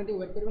प्रॉब्लम तो कोन टी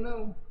वेट करबे ना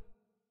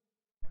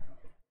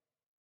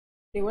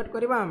टी वेट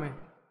करबा हमें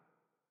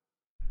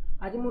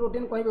आज मु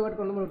रूटीन कहबे वेट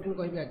करनु मु रूटीन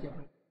कहबे आज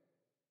अपन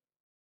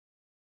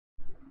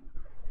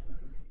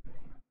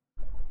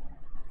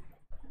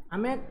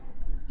हमें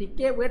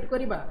टिके वेट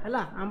करवा है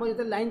आम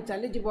जो लाइन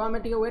चली आम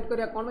टे वेट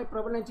करा कौन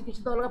प्रोब्लेम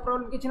किसी तो अलग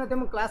प्रोब्लेम किसी ना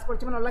मैं क्लास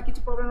कर अलग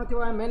किसी प्रोब्लेम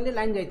ना मेनली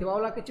लाइन जाइए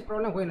अलग किसी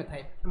प्रोब्लेम हो न था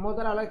मो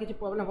द्वारा अलग किसी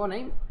प्रोब्लेम हो ना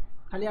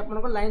खाली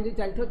आप लाइन जो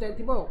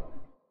चलती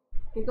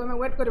किंतु हमें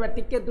वेट करवा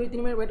टिके 2-3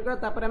 मिनट वेट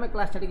करा आम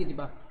क्लास छाड़ी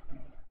जा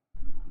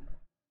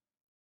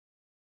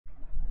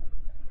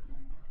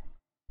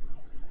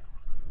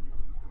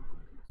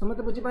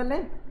समझते बुझीपारे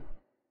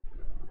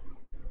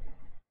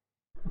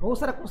बहुत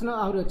सारा क्वेश्चन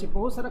आहरी अच्छी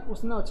बहुत सारा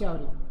क्वेश्चन अच्छी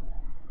आहरी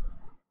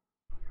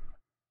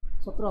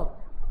 17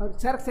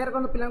 सेयार सेयार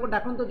कर पिला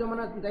डाकतु जो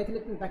मैंने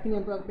जाइए डाक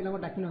पिला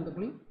डाक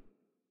पुणी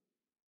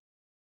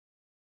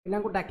पिला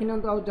डाक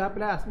जहाँ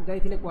पिला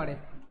जाइए कुआड़े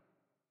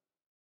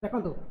देखो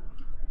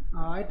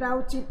यहाँ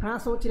हूँ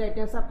फ्रांस हूँ राइट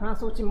आंसर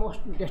फ्रांस हूँ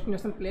मोस्ट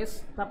डेस्टिनेशन प्लेस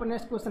तापर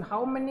next question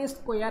how many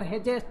square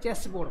has a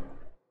chess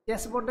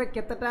board रे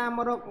केतेटा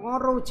हमर कौन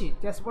रोची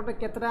चेस बोर्ड रे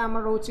केतेटा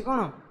हमर रोची कौन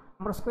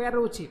हमर स्क्वायर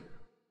रोची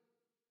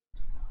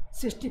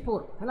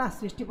 64 है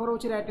 64 हूँ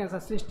राइट आंसर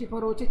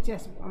 64 हूँ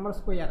चेस हमर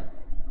स्क्वायर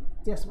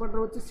चेस बोर्ड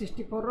रोची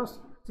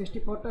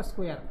 64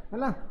 स्क्वायर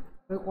है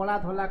तो कला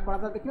धला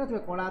कला देखी थे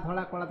कला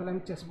धला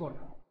चेस बोर्ड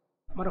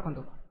मैं रखु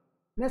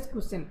next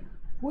question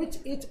which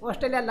is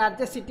Australia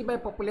largest city by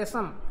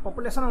population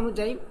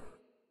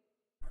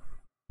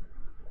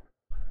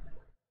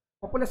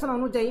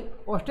अनुजाई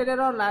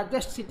Australia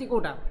largest city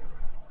Kota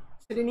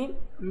Sydney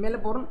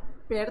Melbourne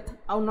पेर्थ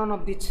आउ नन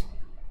ऑफ दिस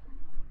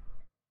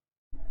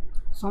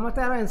समस्त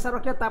यार आंसर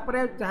रखिए तापर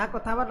जहाँ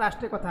कथा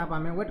लास्ट कथा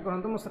आम वेट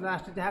करूँ मुझे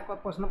लास्ट जहाँ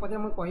प्रश्न पचार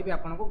मुझे कहबी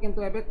आपको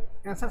किंतु एबे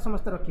आंसर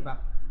समस्त रखा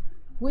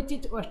which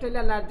is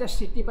Australia largest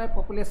city by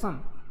population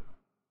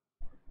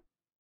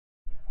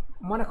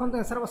मन रखु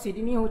आंसर हम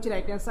सिडनी हूँ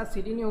राइट आंसर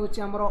सिडनी हूँ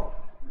आमर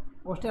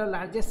ऑस्ट्रेलिया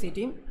लार्जेस्ट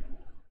सिटी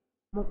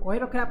मुझे कही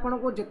रखे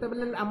आपको जिते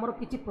बेले आमर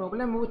किसी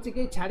प्रोब्लेम हो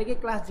छाड़ी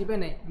क्लास जीवे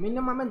ना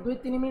मिनिमम आम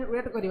 2-3 मिनट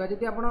वेट करवा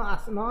जब आप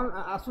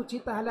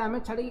आसूची आम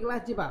छाड़ी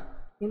क्लास जावा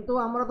किंतु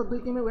आमर तो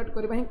 2-3 मिनट वेट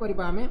करवा ही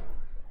करवा आम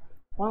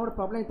कौन गोटे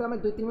प्रोब्लेम तो आम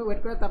 2-3 मिनट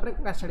वेट करा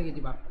क्लास छाड़ी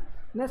जावा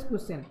next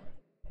question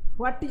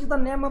what is the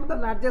name of the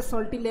largest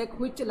salty lake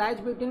which lies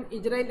between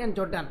Israel and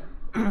Jordan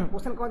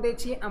question कौन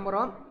देखिए आमर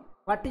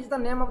what is the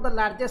name of the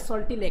largest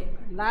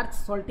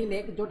salty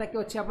lake जोटा कि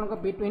अच्छी आप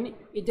बिटवीन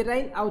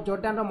इजराइल आउ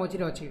जॉर्डन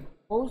मझे अच्छी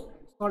कौ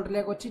सॉल्ट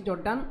लेक अच्छी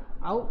जॉर्डन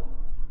आउ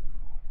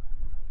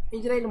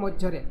इजराइल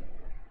मध्य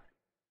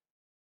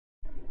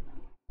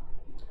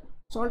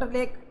सॉल्ट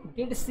लेक,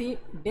 डेड सी,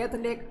 डेथ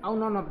लेक आउ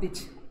नन ऑफ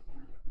दिस।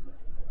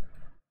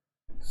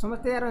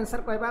 समझते यार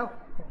आंसर कहबा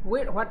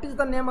what is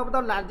the name of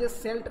the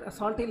largest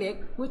salty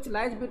lake which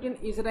lies between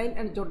Israel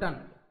and Jordan.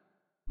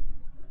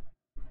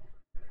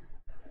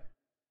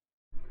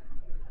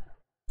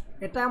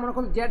 एटा मन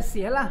को डेड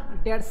सी है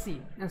डेड सी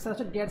आंसर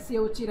अच्छे डेड सी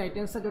होची राइट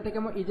आंसर जोटा कि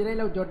हम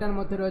इजराइल और जॉर्डन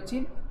मध्य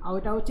अच्छी आउ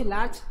एटा होची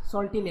लार्ज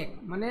सॉल्टी लेक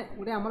माने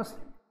गोटे हमर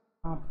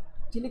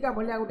चिलिका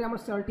भलिया गोटे हमर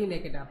सॉल्टी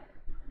लेक एटा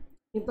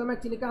किंतु मैं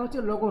चिलिका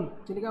होची लगुन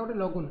चिलिका गोटे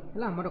लगुन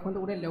है मन रखते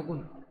गोटे लगुन।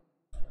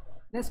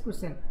 Next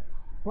question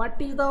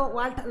what is the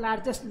world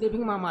largest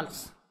living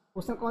mammals.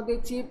 Question कौन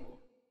देछि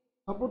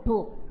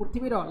सबुठु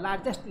पृथ्वीर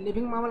लार्जेस्ट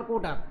लिविंग मामल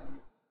Kota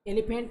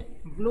elephant,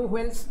 blue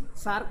whales,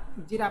 shark,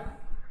 giraffe.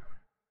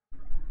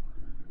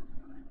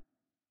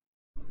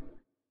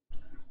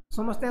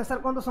 समस्ते आंसर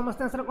कौन तो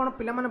समस्ते आंसर कौन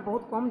पिला माने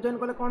बहुत कम जॉइन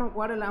कले कौन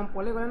कुआडे लाम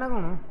पले गले ना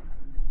कौन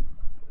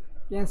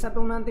कि आंसर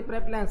दो नांती प्राय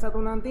पिला आंसर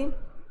दो नांती।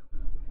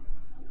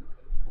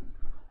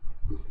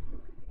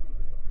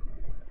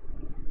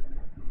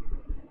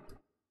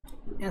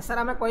 आंसर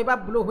हमें कहबा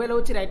ब्लू व्हेल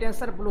होची राइट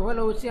आंसर ब्लू व्हेल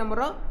होची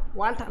हमरो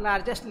वर्ल्ड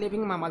लार्जेस्ट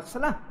लिविंग मामल्स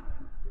हला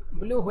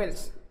blue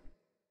whales.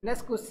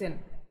 Next question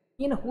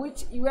in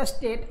which US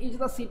state is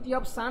the city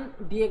of सान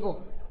डिएगो।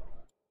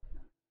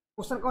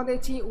 क्वेश्चन कौन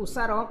देछि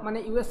उषा रो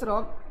माने यूएस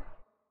रो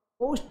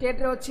को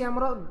स्टेट रे अछि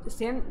हमरो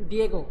सैन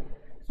डिएगो।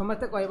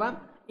 समझते कहबा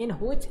in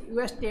which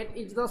US state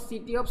is the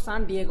city of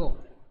सान Diego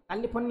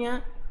California,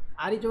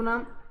 Arizona,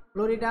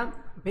 Florida,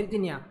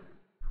 Virginia.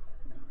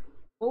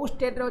 को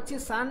स्टेट रे अछि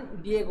सान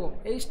डिएगो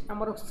ए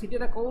हमरो सिटी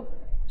रे को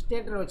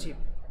स्टेट रे अछि।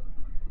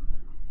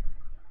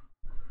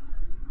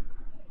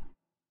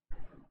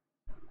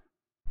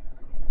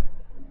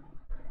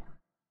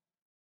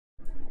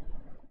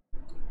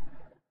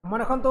 मन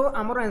रखु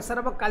आमर आंसर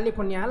हम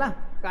कैलिफोर्निया है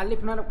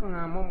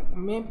कैलिफोर्निया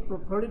मे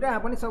फ्लोरिडा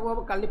हेनी सब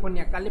हम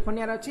कैलिफोर्निया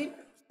कैलिफोर्निया अच्छी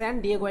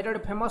सैन डिएगो ये गोटे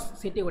फेमस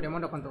सिटी गोटे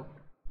मन रखु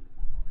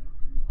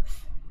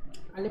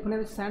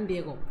California San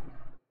Diego.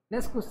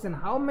 Next question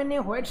how many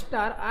white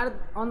star are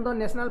on the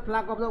national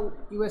flag of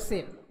the USA.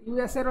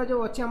 USA रो जो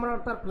अच्छी आम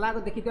तार फ्लैग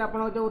देखी आप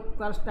जो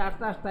तार स्टार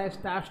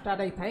स्टार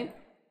स्टार होता है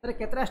तार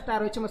केतरा स्टार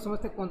रही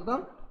समस्ते कहते तो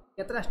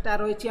केतरा स्टार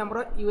रही आम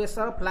यूएस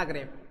फ्लैग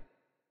रे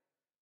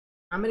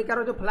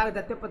अमेरिकार जो फ्लैग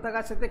जातीय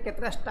पताका से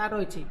केतरा स्टार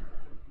रही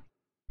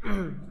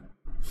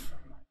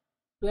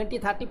 20,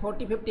 30, 40,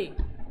 50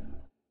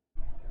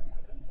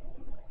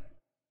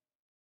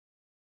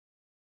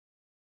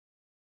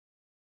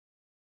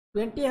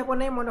 20 हेब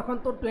नहीं मन रखु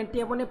 20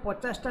 हेब नहीं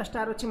 50टा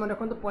स्टार अच्छी मन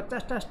रखु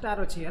 50टा स्टार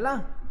अच्छी है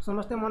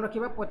समस्ते मन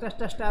रखा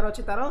 50टा स्टार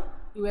अच्छी तार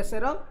यूएसए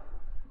रो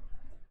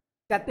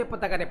जातीय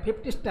पताका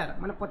 50 स्टार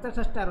मान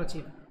 50टा स्टार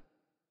अच्छी।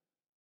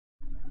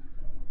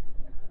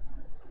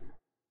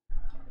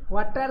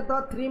 What are the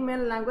 3 main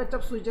language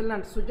of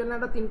Switzerland.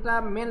 Switzerland 3टा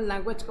main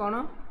language कौन।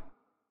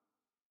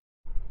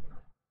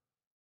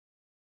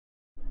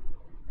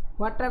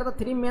 What are the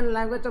 3 main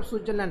language of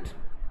Switzerland.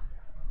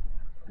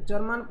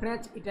 German,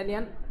 French,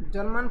 Italian.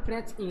 German,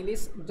 French,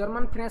 English.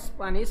 German, French,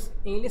 Spanish.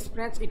 English,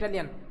 French,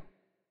 Italian.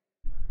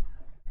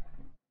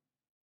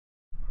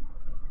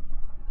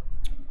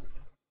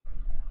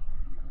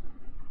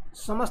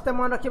 समस्ते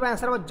मन रखा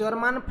answer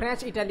German,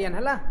 French, Italian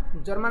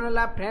है German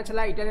है French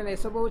है Italian ये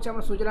सब हूँ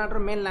स्विट्जरलैंड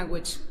मेन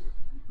लैंग्वेज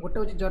गोटे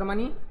हूँ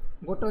जर्मनी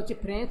गोटे हूँ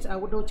फ्रेंच आ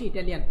गोटे हूँ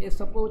इटालियन ये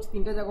सब हूँ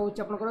 3टा जगह हूँ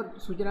आप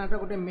स्विट्जरलैंड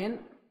गोटे main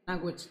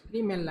language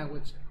 3 main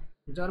language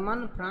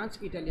German, France,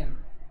 Italian.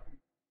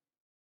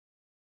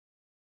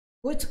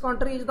 Which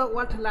country is the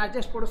world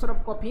largest producer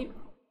of coffee.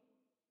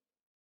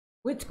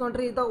 Which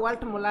country is the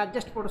world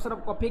largest producer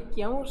of coffee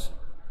क्यों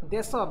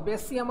देश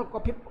बेसी आम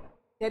कॉफी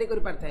तैयारी कर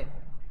पारि थाए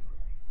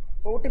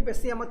कौटे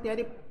बेसी आम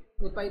तैयारी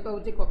उत्पादित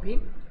होची coffee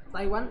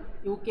Taiwan,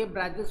 UK,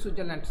 Brazil,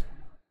 Switzerland.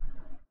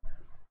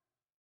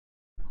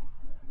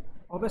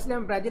 Obviously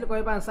हम ब्राजिल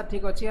कहबा आंसर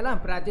ठीक अच्छी है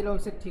ब्राजिल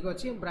से ठीक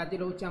अच्छी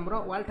ब्राजिल हूँ आम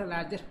world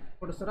largest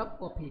producer of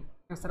coffee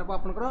answer हम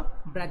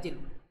आपंकर ब्राजिल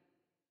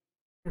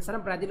आंसर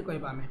ब्राजिल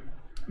कहबा आम।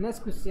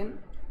 Next question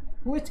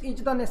which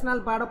is the national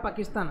bird of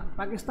Pakistan.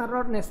 Pakistan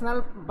row national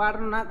bird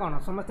ना कौन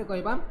समस्ते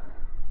कहबा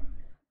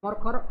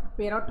मरखर,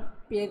 पैरट,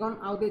 पेगन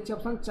आउ देछि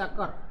ऑप्शन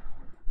चाकर।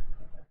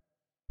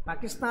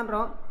 पाकिस्तान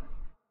रो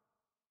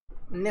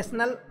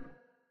नेशनल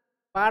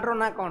बर्ड रो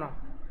ना कौन।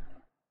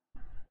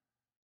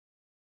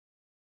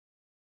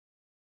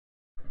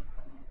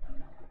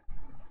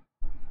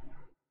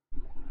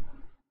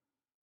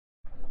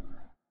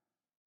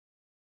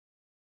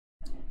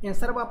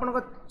 आंसर आपन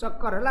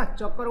चक्कर है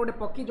चक्कर गोटे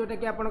पक्षी जोटा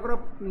कि आपंकर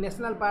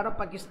national bird of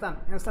Pakistan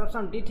answer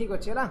option D ठीक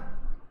अच्छे है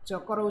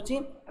चक्कर हूँ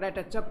राइट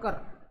चक्कर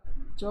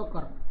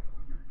चक्कर।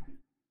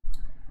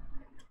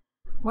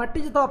 What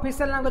is the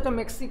official language of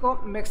Mexico.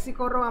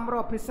 Mexico रो हमरो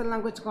ऑफिशियल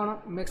लैंग्वेज कौन।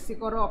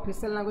 मेक्सिको रो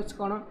ऑफिशियल लैंग्वेज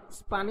कौन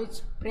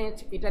Spanish,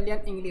 French, Italian,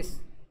 English.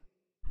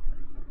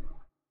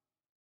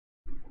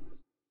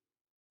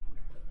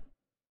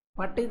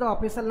 What is the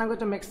official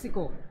language of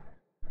Mexico.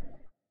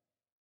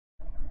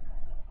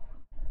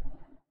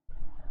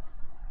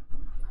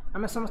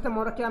 आम समस्ते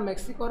मन रखा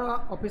मेक्सिको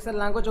ऑफिशियल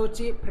लैंग्वेज हूँ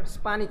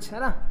स्पेनिश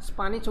है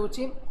स्पेनिश हूँ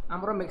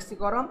आमर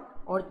मेक्सिको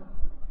और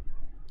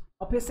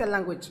official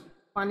language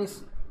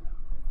Spanish.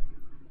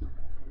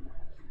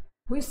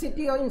 Which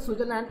city in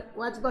Switzerland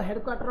was the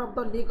headquarter of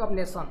the league of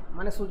nation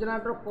माने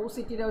स्विट्जरलैंड रो को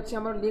सिटी रे अछि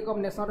हमर league of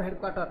nation row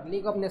headquarter.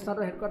 League of nation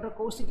row headquarter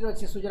को सिटी रे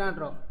अछि Switzerland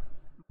row?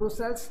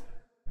 Brussels,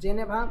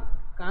 Geneva,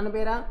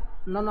 Canberra,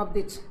 none of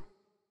this.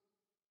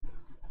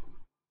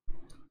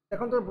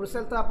 देखो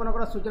Brussels तो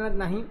आपनकर स्विट्जरलैंड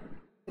नहीं,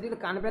 सेठी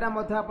कानबेरा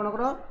मध्य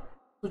आपनकर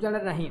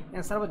स्विट्जरलैंड नहीं।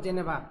 आंसर हो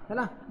जेनेवा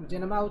हैला।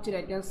 जेनेवा होची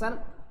राइट आंसर।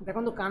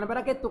 देखो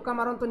कानबेरा के तुका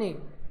मारंतु नहीं,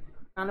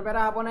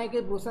 कानबेरा हबो नहीं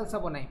कि ब्रुसेल्स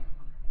हबो नहीं।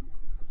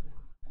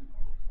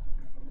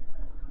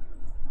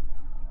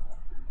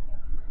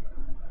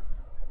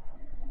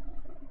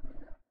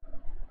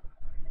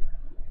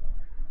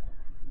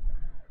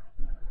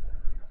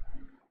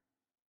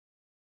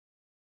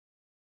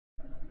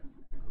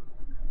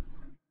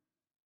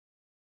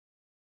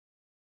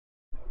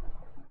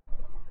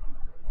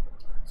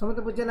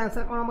 समझते बुझे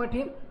आंसर कौन हम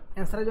ये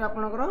आंसर जो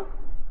आपंकर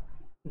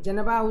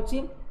जेनेवा होची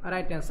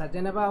राइट आंसर।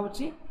 जेनेवा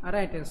होची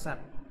राइट आंसर।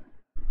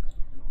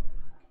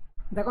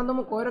 देखो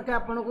मुझे कही रखे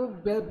आपन को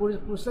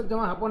ब्रुसेल्स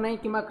जमा हम ना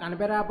कि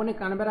कानबेरा हेनी।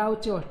 कानबेरा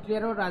होची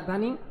ऑस्ट्रेलिया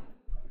राजधानी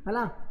है।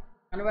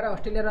 कानबेरा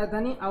ऑस्ट्रेलिया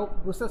राजधानी आउ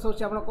ब्रुसेल्स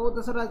होची आपन को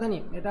देश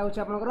राजधानी? यहाँ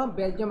होची आपनकर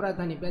बेल्जियम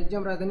राजधानी।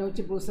 बेल्जियम राजधानी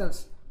होची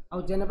ब्रुसेल्स।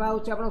 आउ जेनेवा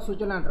होची आपन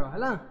स्विट्जरलैंड रो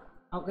है।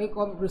 आउ कहीं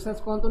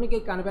ब्रुसेल्स कहतुनी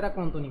कहीं कानबेरा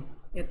कहतुनी,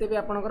 एते भी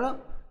आपनकर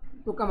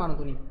तुका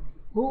मारतुनी।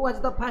 Who was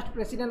the first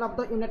president of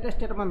the United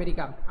States of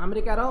America?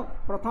 अमेरिकार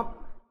प्रथम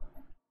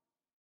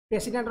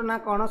प्रेसिडेंट ना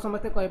कौन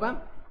समस्ते कहबा?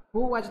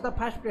 Who was the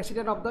first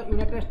president of the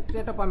United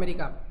States of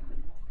America?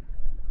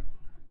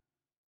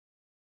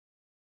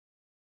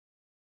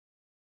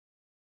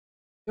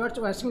 George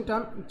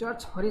Washington,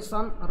 George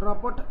Harrison,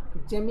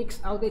 Robert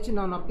जेमिक्स आउ देछि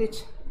none of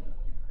this.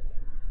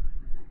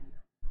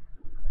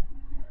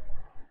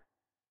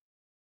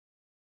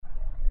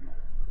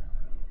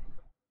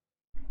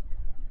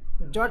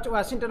 George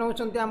Washington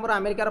होचंती हमर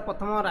अमेरिकार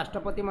प्रथम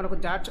राष्ट्रपति मन को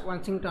जॉर्ज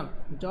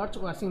वाशिंगटन। जॉर्ज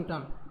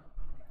वाशिंगटन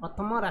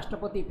प्रथम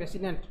राष्ट्रपति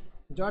president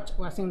George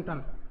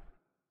Washington.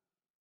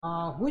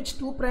 Which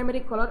two primary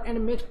colour and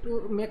mix to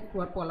make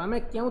purple? आम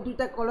क्यों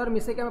दुईटा कलर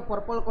मिसेक आम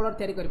पर्पल कलर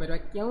तैयारी कर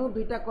क्यों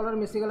दुईटा कलर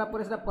मिसीगला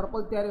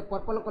पर्पल तैयारी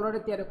पर्पल कलर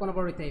तैयारी कौन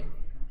होता है?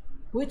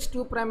 Which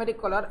two primary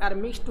colour are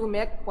mix to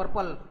make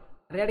purple?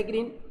 Red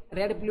green,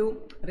 red blue,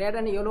 red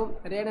and yellow,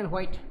 red and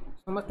white.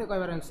 समस्ते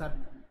कहबार आंसर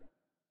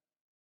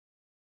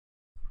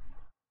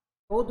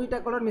वो दुईटा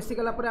कलर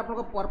मिसीगला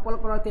आपको पर्पल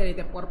कलर तैयारी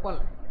होता है पर्पल।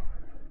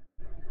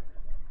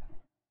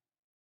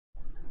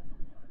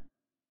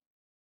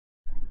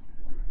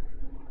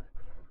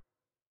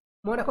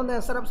 मोर देखो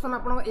आंसर ऑप्शन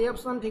आप ए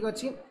ऑप्शन ठीक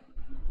अच्छी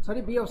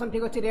सॉरी बी ऑप्शन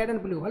ठीक अच्छी रेड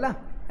एंड ब्लू है।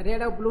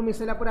 रेड और ब्लू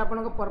मिसेला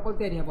आपको पर्पल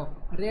तैयारी हम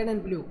रेड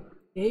एंड ब्लू।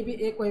 यही भी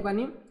ए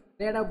कहबानी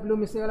रेड और ब्लू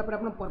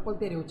मिसेगला पर्पल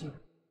तैयारी होची।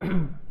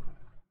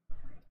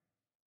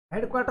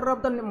 Headquarter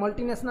of the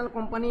multinational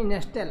company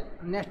नेस्टेल।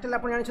 नेस्टेल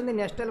आप जानते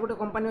नेस्टेल गोटे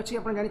कंपनी अच्छी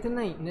आप जानते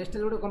ना?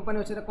 नेस्टेल गोटे कंपनी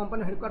अच्छी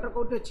कंपनी हेडक्वार्टर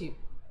कौटी अच्छी?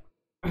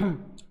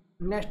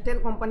 नेस्टेल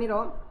कंपनी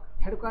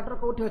हेडक्वार्टर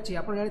कौटी अच्छी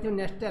आप जानते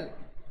नेस्टेल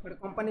गोटे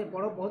कंपनी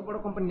बड़ बहुत बड़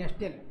कंपनी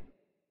नेस्टेल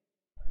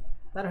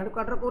तार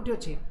हेडक्वार्टर कौटी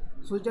अच्छी?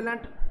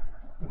 Switzerland,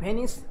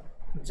 Venice,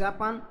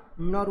 Japan,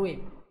 Norway.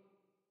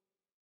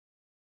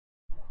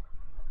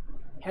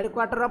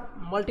 Headquarter of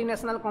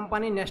multinational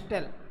company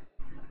नेस्टेल।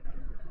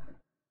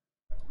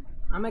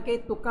 आम कई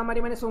तुक्का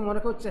मारी मैंने सब मन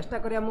रखा चेष्टा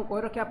करें मुझे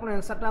कही रखे आप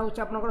आंसरटा हूँ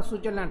आप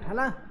स्विट्जरलैंड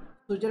है।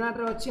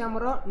 स्विट्जरलैंड अच्छी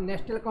आमर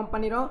नेस्टेल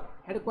कंपनी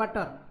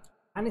हेडक्वार्टर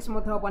हानिस हम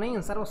ना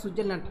आंसर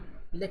स्विट्जरलैंड।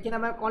 लेकिन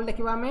आम कौन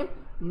लिखा आम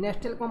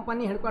नेस्टेल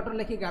कंपनी हेडक्वार्टर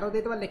लिखी गार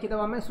देदेवा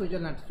लिखिदेवा आम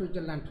Switzerland.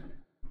 Switzerland.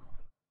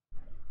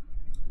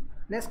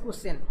 Next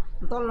question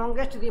the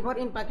longest river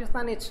in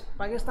Pakistan is?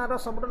 Pakistan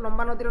सब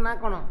लंबा नदी ना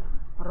कौन?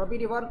 Ravi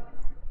river,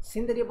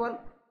 Sindh river,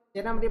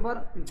 Chenab river,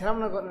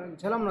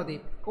 Jhelum नदी।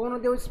 कौ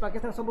नदी हूँ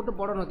पाकिस्तान सब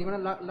बड़ नदी मैंने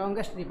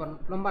लंगेस्ट रिवर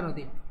लंबा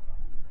नदी?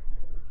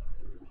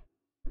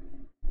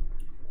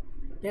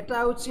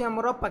 यहाँ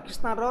हूँ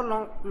पाकिस्तान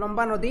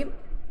लंबा नदी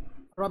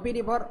रवि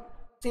रिवर,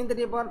 सिंध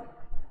रिवर,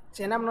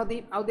 चेनाब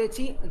नदी आउ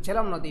देछि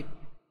झेलम नदी।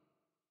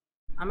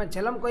 आम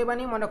झेलम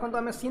कहबानी मन रखु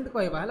आम सिंध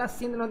कहवा।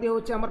 सिंध नदी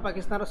हूँ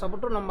पाकिस्तान सब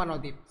लंबा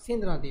नदी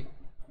सिंध नदी।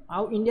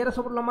 आउ इंडिया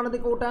सब लंबा नदी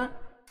कौटा?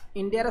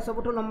 इंडिया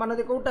सब लंबा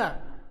नदी कौटा?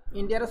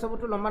 इंडिया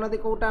सब लंबा नदी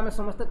कौटा आम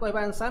समस्ते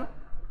कहवा आंसर?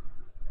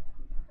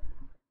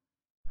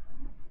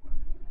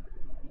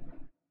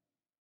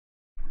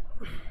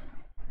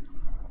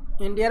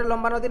 इंडिया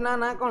लंबा नदी ना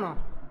ना कौन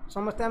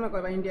समस्ते आम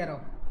कहवा इंडिया।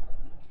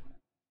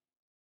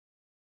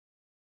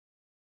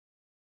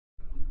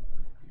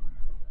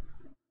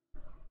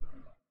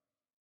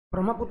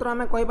 ब्रह्मपुत्र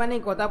आम कहबानी,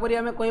 गोदावरी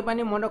आम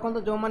कहबानी। मन रखु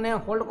जो मैंने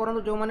होल्ड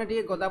करूँ जो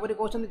मैंने गोदावरी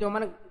कहते जो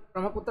मैंने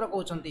ब्रह्मपुत्र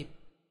कहते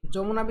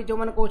जमुना भी जो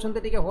मैंने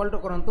कहते होल्ड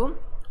करूँ।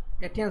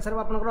 ये आंसर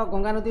आपंकर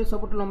गंगा नदी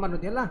सब लंबा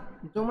नदी है।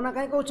 जमुना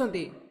कहीं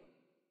कहते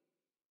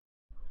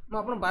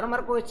मुझे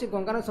बारंबार कही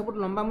गंगा नदी सब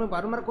लंबा मुझे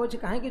बारंबार कही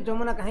कहीं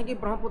जमुना कहीं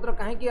ब्रह्मपुत्र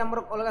कहीं आम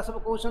अलग सब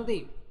कहते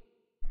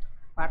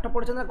पाठ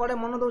पढ़ते कड़े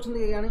मन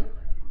दौरान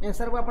कि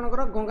आंसर को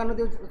आपंकर गंगा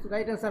नदी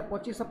right answer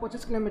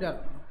 2525 kilometre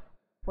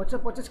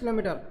 2525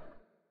 kilometre.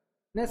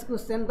 Next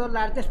question the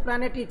largest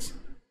planet is?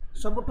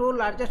 सबुठू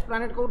largest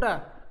planet Kota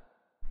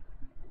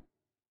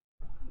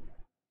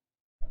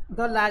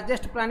the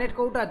largest planet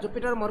Kota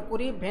Jupiter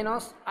Mercury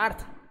Venus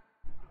earth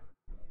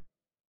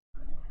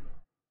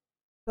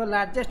the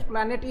largest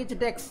planet is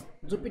desks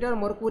Jupiter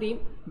Mercury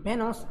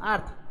Venus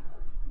Earth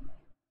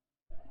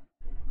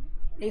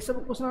ये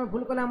सब क्वेश्चन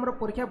भूल कले आम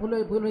परीक्षा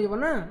भूल भूल हो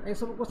ना ये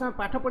सब क्वेश्चन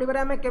पाठ पढ़वे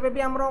आम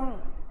के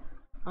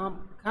आम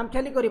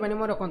खामखियाली करवानी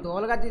मन रखु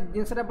अलग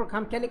जिनसा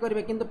खामखियाली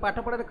करेंगे कि पाठ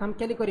पढ़ार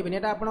खामखियाली करेंगे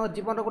यहाँ आप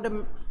जीवन गोटे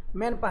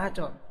मेन पाहाच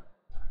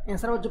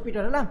एंसर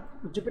जुपिटर है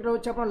जुपिटर हूँ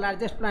आप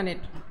लार्जेस्ट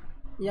प्लानेट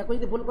या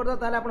जो भूल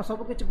करदे आप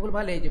सबकि भूल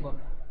भाल हो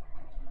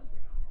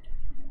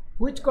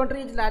which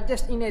country is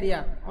largest in area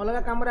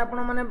अलग कम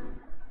मैंने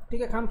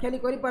ठीक खामखियाली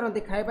करें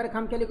खाइबार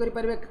खामखियाली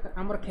करेंगे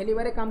आम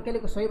खेल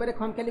खामखियाली शोबार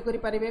खामखियाली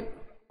करेंगे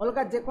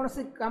अलग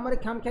जेकोसी कम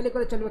खामखियाली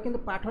कर चलिए कि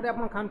पाठरे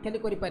आप खामखियाली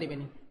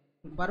करेंगे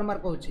बारंबार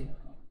कहूँ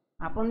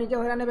आप निजे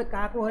हैरान हे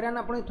क्या हैरान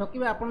आप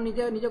ठकिए आप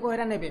निजे निजक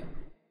हैरान हे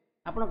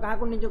आप क्या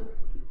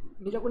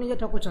निजक निजे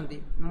ठकुंट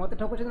मत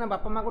ठकुंट ना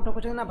बापा माँ को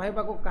ठकुंट ना भाई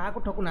बापू क्या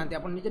ठकुना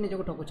आप निजे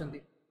निजक ठकुंट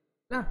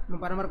ना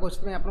मुझे बारंबार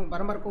कहूँ आप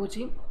बारंबार कहूँ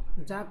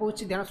जहाँ कहूँ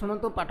ध्यान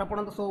शुणु पाठ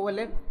पढ़ु सब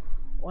बेले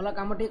अलग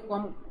कम टे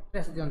कम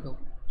stress दिंतु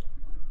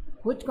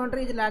which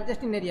country is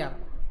largest in area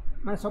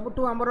मैं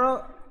सबुठू आमर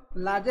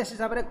लार्जेस्ट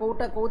हिसाब से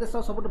कौटा कौ देश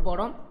सबुठ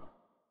बड़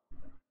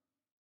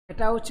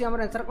एटा हूँ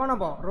आम आंसर कौन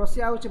हम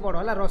रशिया हूँ बड़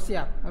है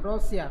रशिया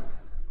रशिया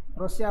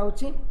रशिया हूँ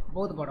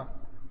बहुत बड़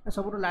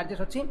सब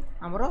लार्जेस्ट अच्छी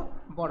आमर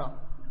बड़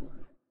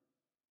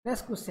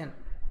next question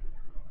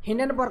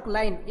Hindenburg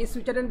line is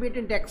situated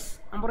between डेक्स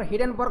आमर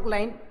हिंडनबर्ग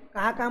लाइन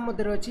कहाँ कहाँ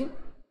मध्य अच्छी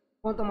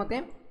कहतु मत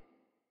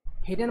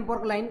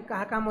हिंडनबर्ग लाइन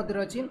कहाँ कहाँ मध्य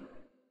अच्छी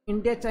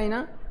India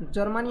China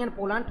Germany and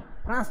Poland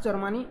France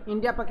Germany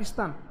India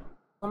Pakistan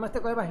समस्ते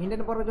कहवा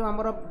हिंडनबर्ग जो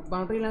आमर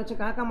बाउंड्री लाइन अच्छी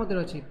कहाँ कहाँ मध्य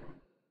अच्छी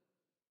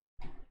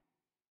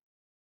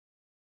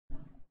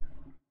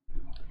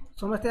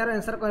समस्ते यार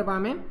आंसर कहवा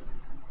आम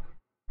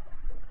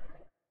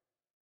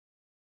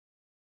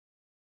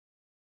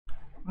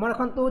मन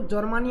रखु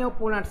जर्मनी और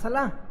पोलैंड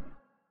है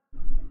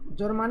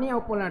जर्मनी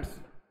और पोलैंड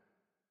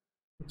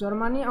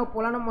जर्मनी और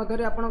पोलैंड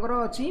मध्य आपंकर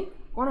अच्छी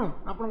कौन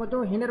आप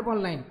जो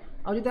हिंडनबर्ग लाइन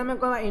आदि आम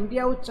कह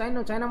इंडिया और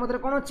चाइना चाइना मध्य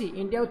कौन अच्छी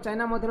इंडिया और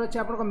चाइना मध्य अच्छी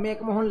आप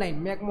मैकमोहन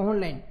लाइन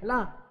है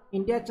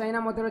इंडिया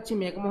चाइना मध्य अच्छी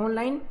मैकमोहन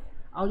लाइन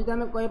आदि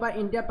आम कह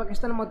इंडिया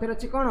पाकिस्तान मध्य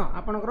अच्छी कौन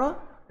आपंकर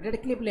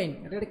रेड क्लिफ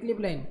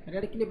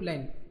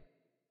लाइन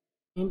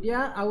इंडिया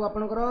आउ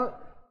आपंकर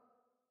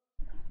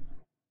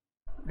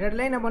रेड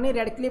लाइन हेनी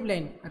रेड क्लिफ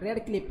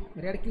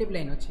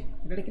लाइन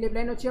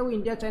अच्छी आउ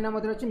इंडिया चाइना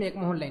मध्य अच्छी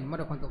मैकमोहन लाइन मन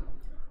रखु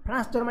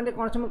फ्रांस जर्मनी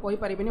कौन से मुझे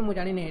कहीपरि मुझे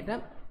जानी यहाँ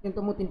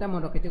किंतु मुझे तीन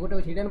मन रखी गोटे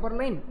हिंडनबर्ग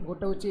लाइन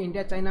गोटे हूँ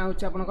इंडिया चाइना हूँ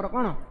आपंकर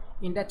कौन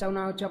इंडिया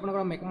चाइना हूँ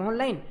आपंकर मैकमोहन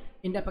लाइन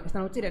इंडिया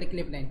पाकिस्तान हूँ रेड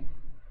क्लिफ लाइन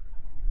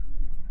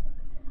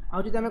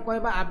आउ जो आम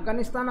कह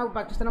अफगानिस्तान और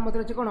पाकिस्तान मध्य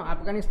अच्छी कौन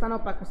अफगानिस्तान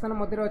और पाकिस्तान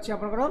मध्य अच्छी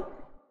आपंकर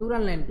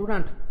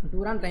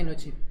डुरांट लाइन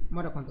अच्छी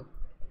मन रखु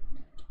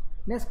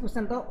नेक्स्ट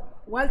क्वेश्चन तो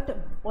world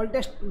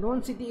oldest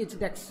known city is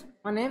डेक्स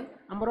माने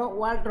आमर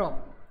वर्ल्ड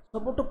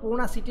सबुठ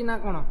पुराना सिटी ना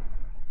कौन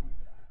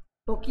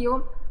टोकियो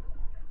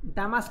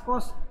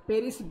डामास्कस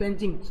पेरिस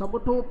बेजिंग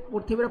सबुठ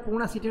पृथ्वी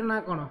पुराना सिटी ना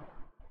कौन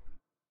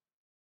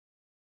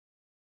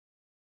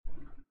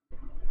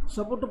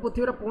सबुठ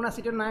पृथ्वी पुराना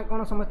सिटी ना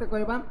कौन समस्ते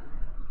कहवा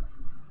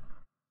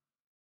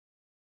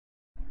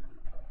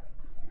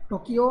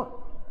टोकियो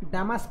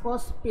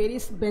डामास्कस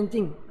पेरिस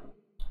बेजिंग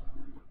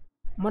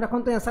मन रखु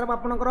आंसर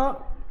आपंकर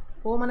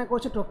कौ मैंने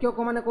कौन टोकियो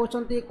कौ मैंने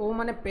कहते कौ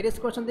मैंने पेरिस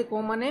कहते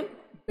कौ मैंने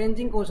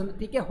बेजिंग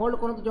कहते टी होल्ड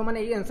करूँ जो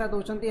मैंने ये आंसर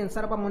दौरान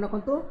आंसर मन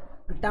रखु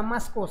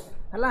डामास्कस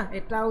है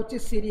एटा हूँ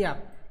सीरिया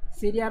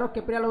सीरियार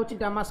कैपिटल हूँ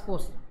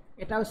डामास्कस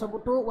एटा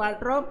सबुठ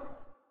वर्ल्ड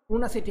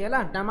पुराना सिटी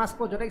है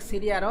डामास्कस जोटा कि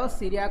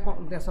सीरिया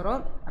देशर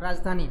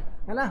राजधानी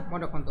है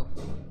मन रखु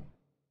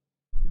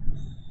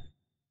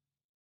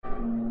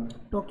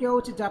टोकियो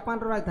हूँ जापान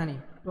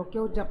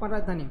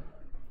राजधानी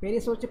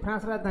पेरिस हूँ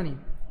फ्रांस राजधानी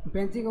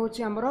बेजिंग हूँ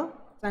आमर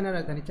चाइना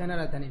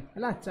राजधानी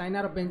है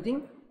चाइनार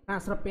बेजिंग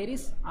फ्रांस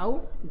पेरिस आउ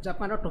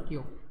Japan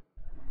Tokyo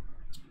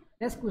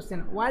next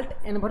question world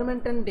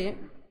environmental day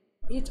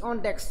is on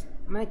डेक्स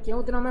मैं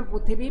क्यों दिन आम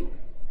पृथ्वी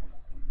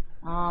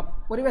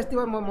परिवेश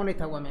दिवस मनई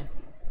था आम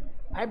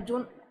 5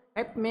 जून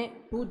 5 मे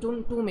 2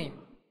 जून 2 मे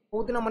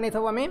कौ दिन मनई था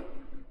आम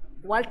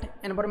वर्ल्ड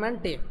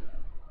एनवायरमेंट डे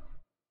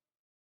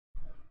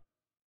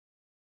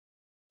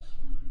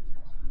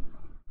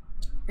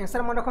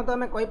आंसर मन रखु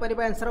आम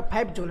कहीपर आंसर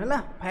 5 जून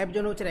है 5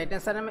 जून हूँ रईट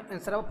आंसर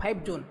आंसर हम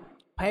 5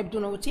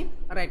 जून हूँ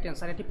रईट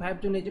आंसर ये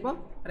 5 जून हो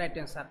रईट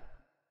आंसर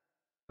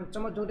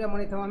पंचम जून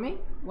मनई था आम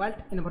world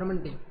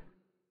environment day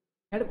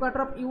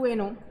headquarter of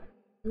UNO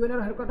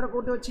headquarter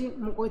कौटी अच्छी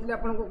मुझे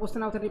आपको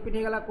क्वेश्चन आउ रिपीट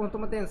होगा कहतु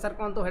मत आंसर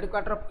कहतु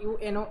headquarter of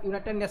UNO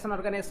United nation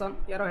organisation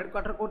यार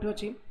हेडक्वार्टर कौटी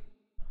अच्छी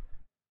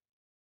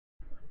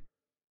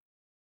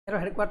यार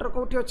हेडक्वार्टर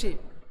कौटी अच्छी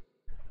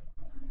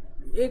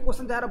ये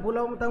क्वेश्चन जार भूल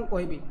हम मुझे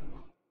कहबी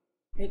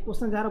एक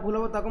क्वेश्चन जार भूल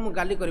हम मुझे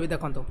गाली करी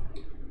देखो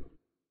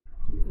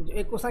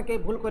एक क्वेश्चन कहीं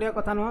भूल करने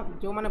कथा नुह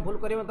जो मैंने भूल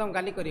करेंगे तो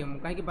गाली करेंगे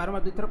कहीं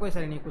बारंबार 2 थर कह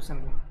सारे क्वेश्चन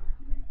को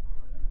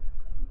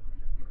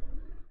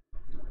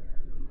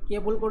किए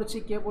भूल करुच्ची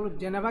किए भूल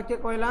जेनेभा किए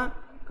कहला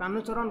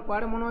कानुचरण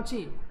कुआड़े मन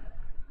अच्छी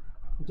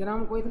जेना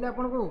हम कही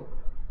आपन को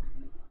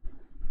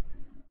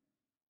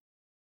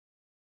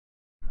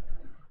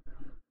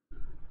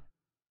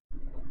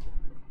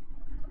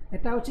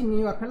एटा हूँ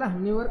न्यूयॉर्क है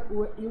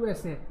न्यूयॉर्क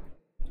यूएसए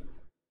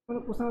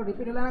क्वेश्चन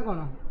रिपीट है ना कौन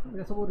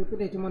ये सब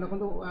रिपीट हो मन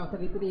रखो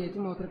रिपीट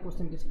हो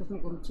क्वेश्चन डिस्कसन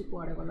करुच्ची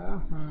कुआड़े गला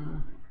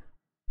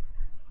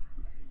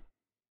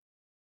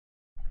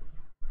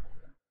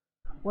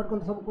व्हाट कौन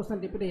सब क्वेश्चन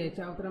रिपीट हो जाए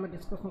आम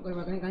डिस्कसन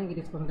करवा कहीं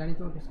डिस्कसन जानी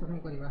डिस्कसन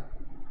करवा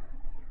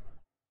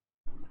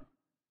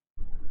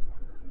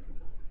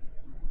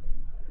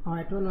हाँ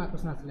ये नुआ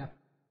क्वेश्चन आसला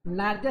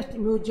largest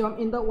museum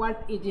in the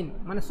world is in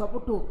माने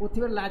सबुठू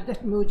पृथ्वी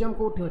लार्जेस्ट म्यूजियम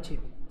कोठी अछि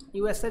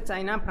USA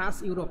China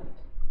France Europe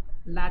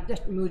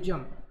largest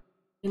museum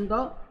in the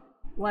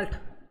world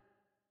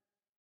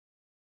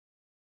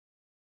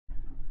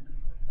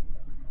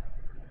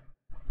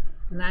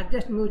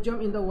largest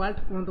museum in the world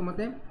कहतु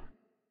मते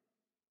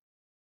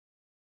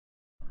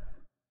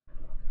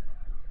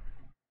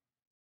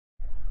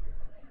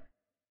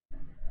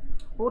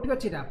कोठी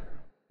अछि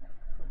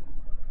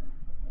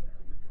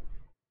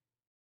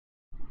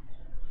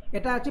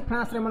एटा अछि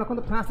फ्रांस रे मन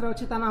रखो फ्रांस रे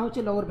अछि ता ना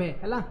होछि लोव्रे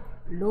हैला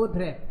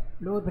लोव्रे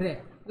लोव्रे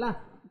हैला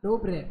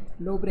लोव्रे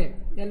लोव्रे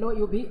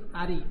LOUVRE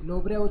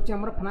लोव्रे होछि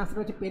हमर फ्रांस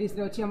रे अछि पेरिस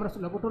रे अछि हमर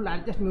सबटो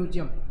largest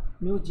museum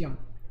museum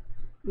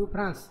you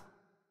France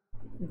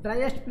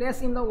driest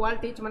place in the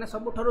world is माने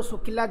सबठरो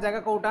सुखिला जगह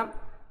Kota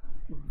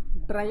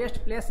driest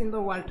place in the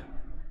world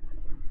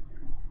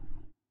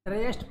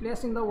driest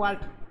place in the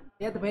world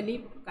death valley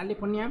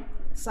California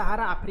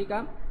Sahara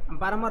Africa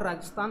Barmer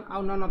Rajasthan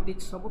आउ नन ऑफ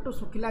दिस सबठो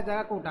सुखिला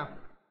जगह Kota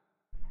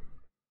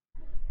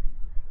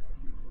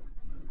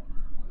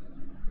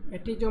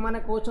eighty जो माने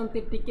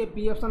कहते टिके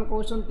बी ऑप्शन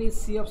कहते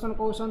C option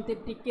कहते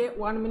टिके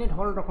 1 मिनिट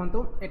होल्ड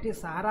रखु एटी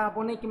सहारा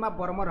हेनी कि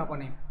बर्मर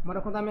हेनी मैं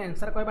रखते आम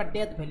आंसर कहवा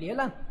डेथ वैली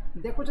है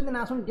देखुं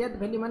ना आसन डेथ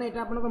वैली माने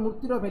एटा आपन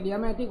मृत्युर वैली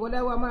आम ये गले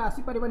आम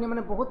आसीपारानी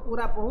मैंने बहुत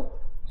पूरा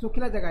बहुत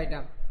सुखिला जगह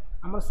यहाँ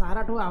आम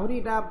सहारा ठू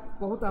आहरी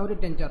बहुत आहरी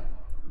डेंजर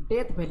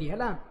डेथ वैली है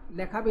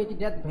लेखा भी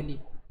डेथ वैली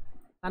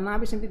ता ना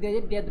भी सेमती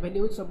दिया डेथ वैली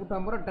हूँ सब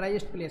आम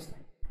ड्राइएस्ट प्लेस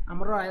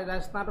आम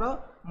राजस्थान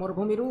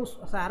मरुभूमि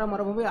सहारा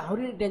मरुभूमि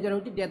आहरी डेंजर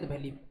हूँ डेथ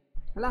वैली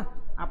है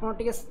आप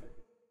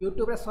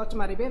यूट्यूब रे सर्च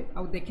मारे आ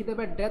देखीदे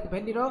डेथ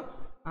वैली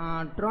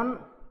ड्रोन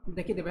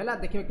देखीदे है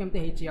देखिए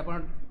केमती आप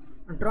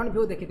ड्रोन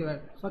व्यू देखीदे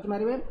सर्च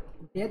मारे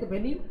डेथ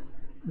वैली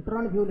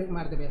ड्रोन व्यू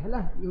मारिदे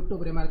है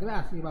यूट्यूब रे मारिदे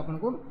आसो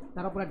आपको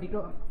तार पूरा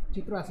डिटो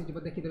चित्र आसीज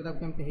देखीदे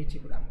केमती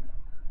पूरा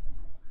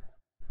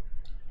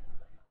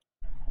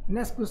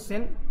next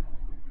question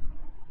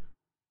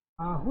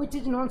which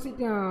is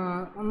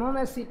known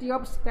as city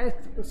of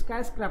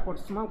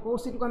skyscrapers कौ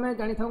सिटी को आम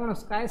जानी था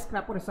स्काई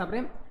स्क्रापर हिसाब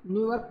से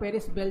न्यूयॉर्क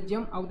पेरिस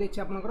बेल्जियम आउ दे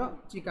आपनकर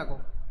Chicago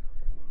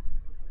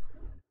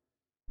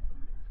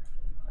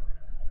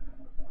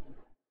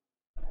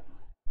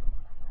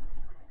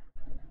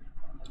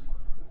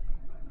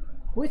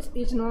which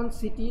is known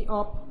city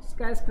of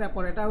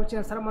skyscraper एटा होची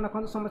आंसर मन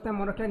रखु समस्त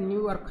मन रखा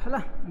न्यूयॉर्क है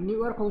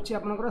न्यूयॉर्क होची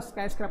आपनकर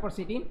स्काई स्क्रापर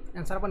सिटी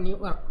आंसर पर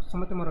न्यूयॉर्क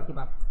समस्त मन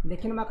रखा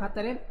देखिए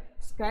खाता है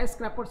स्काई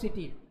स्क्रापर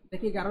सिटी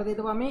देखिए 11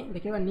 देदेव आम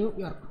देखा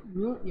New York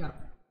New York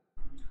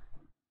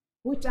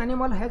Which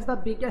animal has the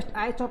biggest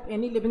eyes of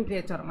any living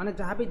creature माने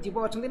जहाँ भी जीव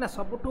अच्छा ना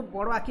सबुठू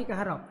बड़ आखि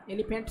कहार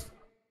एलिफेंट्स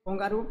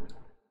कंगारू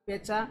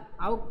पेचा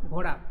आउ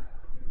घोड़ा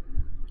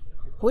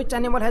Which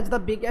animal has the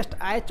biggest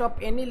eyes of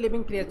any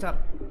living creature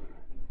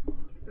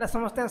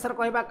समस्त आंसर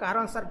कहवा कहार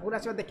आंसर भूल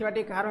आस देखा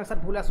कहार आंसर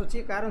भूल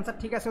आसूसी कहार आंसर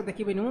ठीक आस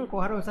देखी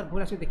कहार आंसर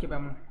भूल आस देखा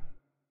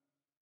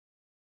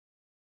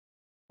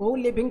कौ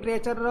लिविंग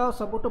क्रिएचर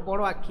सबुठू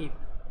बड़ आखि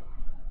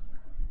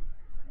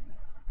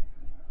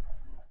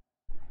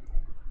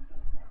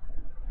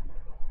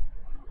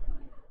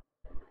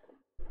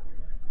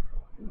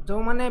जो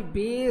मैंने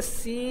बी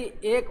सी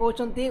ए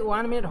कहते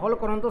 1 मिनिट होल्ड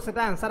करूँ से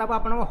आंसर हम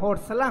आप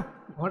हॉर्स है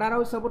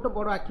घोड़ार सबुठ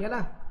बड़ आखि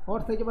है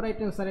हॉर्स हो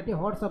राइट आंसर ये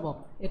हॉर्स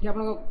हम ये आप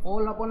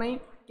ओल हम ना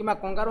कि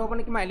कंगारू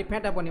हेनी कि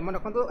एलिफेंट हेनी मन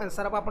रखु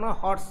आंसर हम आप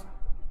हॉर्स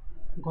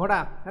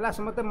घोड़ा है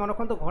समस्त मन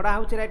रखु घोड़ा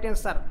हूँ राइट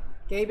आंसर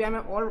कहीं भी आम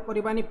ऑल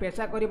करवानी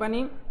पेचा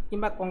करवानी कि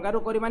कंगारू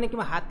करवानी कि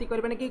हाथी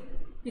करवानी कि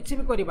किसी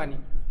भी करवानी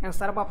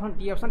आंसर हम आप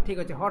डी ऑप्शन ठीक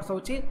अच्छे हॉर्स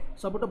हूँ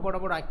सबुठ बड़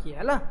बड़ आखि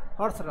है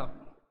horse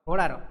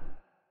घोड़ार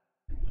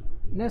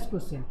next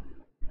question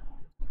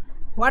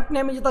what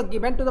name is the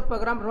given to the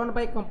program run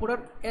by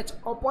computer as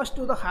oppose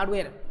to the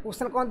hardware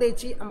question कौन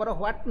देछि हमर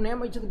what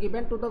name is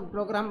given to the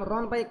program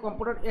run by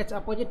computer as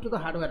opposite to the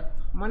hardware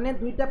माने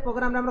दुईटा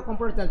programme हमर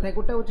computer चलता है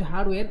गोटे होछि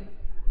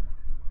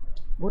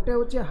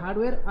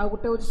हार्डवेयर आ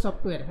गोटे होछि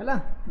सॉफ्टवेयर है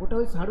गोटे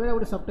होछि हार्डवेयर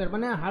गोटे सॉफ्टवेयर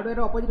माने हार्डवेयर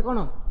अपोजिट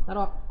कोन तार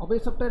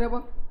अपोजिट सॉफ्टवेयर हेबो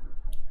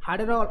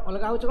हार्डवेयर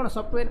अलग होछि कोन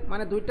सॉफ्टवेयर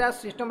माने दुईटा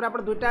सिस्टम रे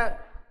आपण दुईटा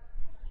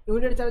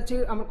यूनिट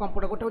चलछि हमर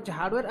कंप्यूटर गोटे होछि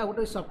हार्डवेयर आ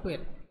गोटे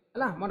सॉफ्टवेयर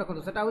है मन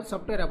रखु से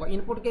सॉफ्टवेयर हम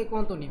इनपुट कहीं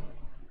कहतुनि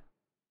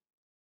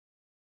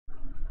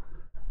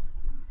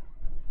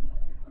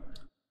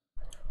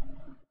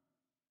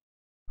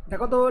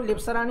देखो तो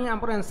लिप्साराणी आम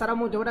आंसर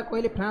मुझे जोटा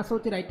कहली फ्रांस हूँ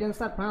राइट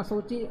आंसर फ्रांस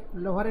हूँ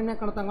लोहारे ना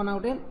कौन ना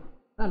गोटे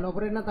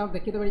लबोरेटरी ना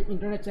देखिदेवे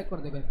internet check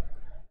करदेवे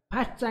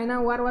fast China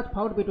war was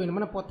fought between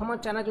माने प्रथम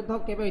चाइना युद्ध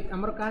केबे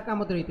हमर कहा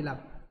मध्य होइतिला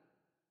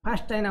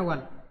fast China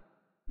war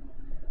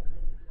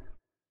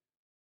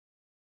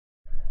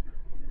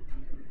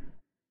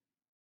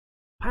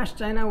fast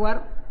China war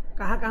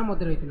कहा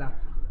मध्य होइतिला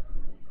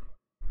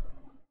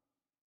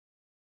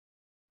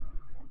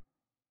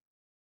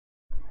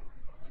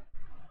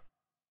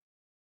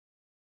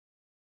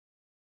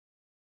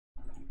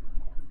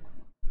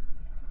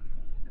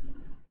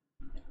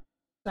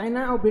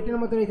चाइना और ब्रिटेन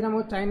मध्य रही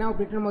चाइना और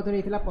ब्रिटेन मध्य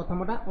रही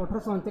प्रथमटा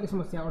 1839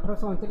 मसीहा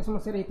 1839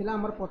 मसीह रही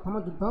आम प्रथम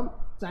युद्ध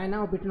चाइना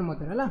और ब्रिटेन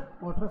मध्य है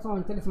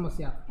 1839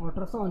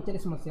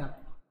 मसीहा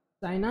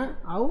चाइना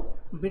आउ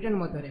ब्रिटेन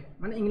मध्य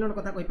माने इंग्लैंड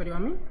कथा कहि परिबा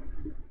आमी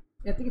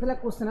एतिकी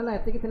क्वेश्चन है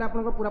एतिकी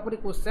आपन पूरापूरी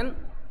क्वेश्चन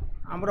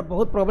आमर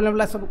बहुत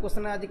प्रॉब्लम है सब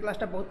क्वेश्चन आज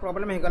क्लासटा बहुत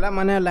प्रॉब्लम हो गला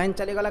माने लाइन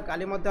चली गला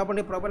काली मध्य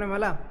अपन प्रॉब्लम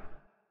है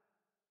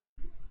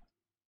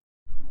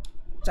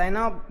चाइना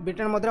और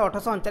ब्रिटेन मध्य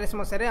 1839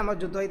 मसीह आम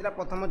युद्ध होता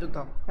प्रथम युद्ध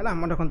है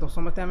मन रखु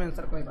समस्ते आम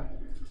आंसर कहवा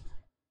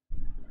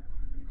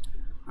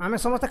आम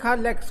समस्त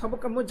सब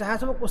जहाँ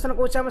सब क्वेश्चन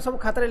कौन सब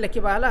खातार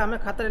लिखा है आम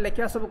खातार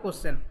लिखा सब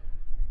क्वेश्चन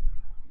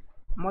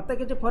मत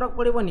कि फरक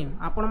पड़ोनी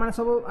आपण मैंने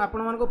सब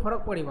आपण मान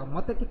फरक पड़ो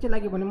मत कि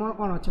लगे मोर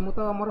कौन अच्छे मुझे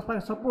तो मोर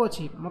पाखे सब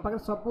अच्छी मो पाखे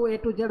सब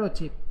A to Z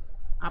अच्छी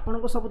आपण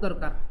को सब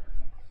दरकार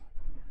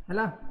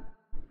है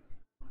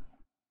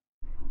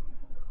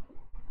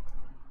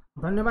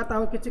धन्यवाद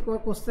आउ किसी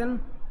क्वेश्चन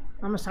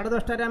आम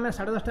 10:30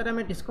 आम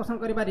डिस्कसन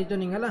करवा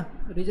रिजनिंग है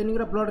रिजनिंग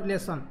ब्लड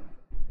रिलेशन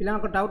पिला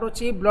डाउट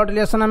अच्छी ब्लड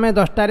रिलेशन आम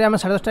 10:00 आम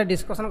 10:30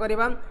 डिस्कसन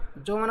करवा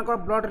जो मान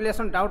ब्लड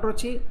रिलेशन डाउट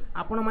अच्छी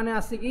आपण मैंने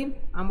आसिकी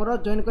आमर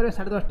जॉइन करेंगे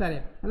 10:30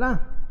 है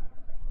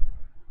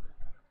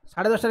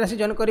 10:30 आसी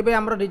जॉइन करेंगे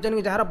आम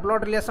reasoning jar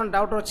blood relation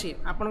doubt अच्छी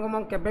आपको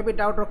मुझे केवे भी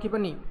डाउट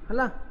रखिबनी है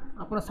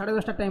आप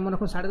 10:30 टाइम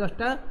रखो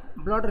 10:30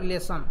 ब्लड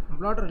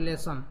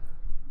रिलेशन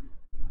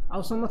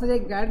आउ समस्त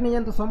गाइड नहीं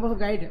जानते समस्त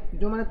गाइड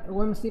जो मैंने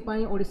OMC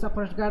Odisha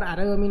first guard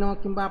RI अमीन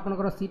कि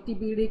आपंकर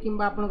CTBD कि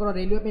आपंकर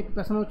रेलवे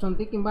प्रिपेरेसन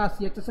होती कि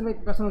CHSL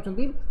प्रिपेरेसन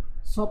होती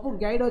सब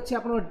गाइड अच्छी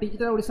आप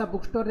डिजिटल ओडिशा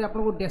बुक स्टोर रे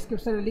आपको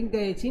डिस्क्रिप्शन लिंक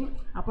दिखाई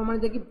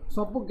आपड़ी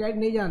सब गाइड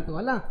नहीं जातु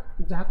है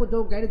जहाँ को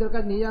जो गाइड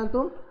दरकार नहीं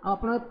जातु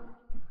आप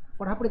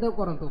पढ़ापढ़ी तक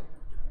करूँ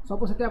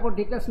सब से आप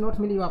डिटेल्स नोट्स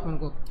मिल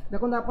आपको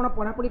देखो आप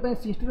पढ़ापढ़ी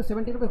 60 to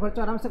 70 रुपये खर्च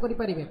आराम से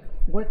करेंगे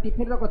गोटे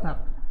टिफिन कथा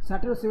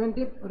 60 to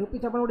 70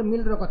 रुपीज आप गोटे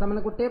मिल कथा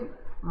मैंने गोटे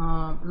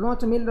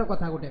लंच मिल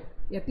कथा गोटे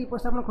ये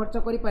पैसा आप खर्च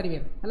करेंगे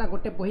है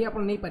गोटे बही आप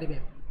नहीं पारे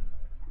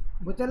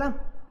बुझेगा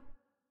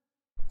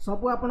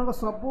सब आपन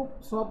सब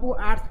सब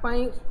आर्ट्स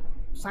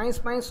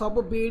साइंस सब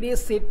BD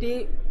CT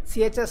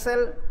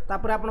CHSL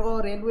तापर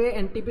आपन रेलवे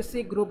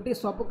NTPC ग्रुप डी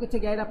सब किसी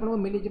गाइड आपको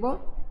मिल जाव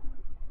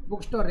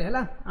बुक स्टोर रे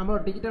है आम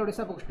डिजिटल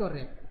ओडिशा बुक स्टोर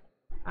रे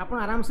आप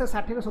आराम से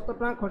 60 to 70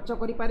 टका खर्च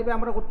करेंगे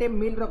आम गोटे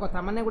मिल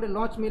कथा माने गोटे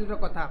लंच मिल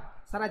कथा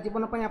सारा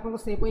जीवन आपको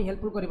से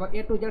हेल्पफुल कर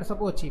A to Z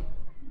सब अच्छी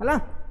है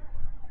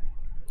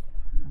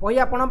बही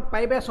आप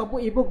पाइबे सब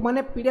इबुक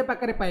माने पीडीएफ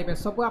आकार पाइबे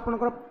सब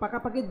आपंकर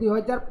पाखापाखि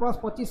 2000 प्लस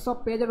 2500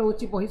 पेज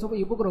रोचे बही सब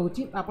इबुक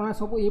रोचे आप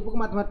सब इबुक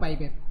माध्यम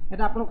पाइबे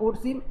यहाँ आपको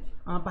कौटी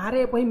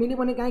बाहर बही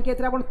मिलबनी कहीं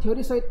आप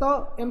थ्योरी सहित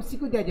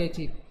MCQ दि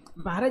जाए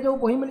बाहर जो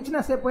बही मिली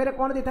ना से बही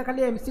कौन देता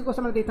खाली MCQ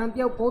से देता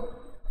बहुत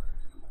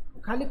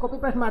खाली कॉपी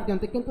पेस्ट मार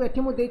दिखते किंतु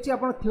एठी मुझे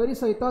आप थ्योरी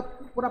सहित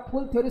पूरा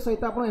फुल थ्योरी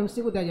सहित आप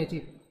MCQ दि जाए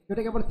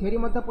जोटा कि आप थ्योरी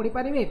पढ़ी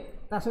पारे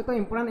ता सहित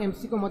इंपोर्टेंट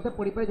MCQ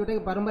पढ़ी पारे जोटा कि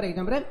बारंबार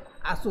एग्जाम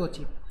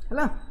आसूची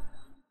है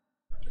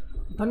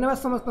धन्यवाद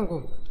समस्त को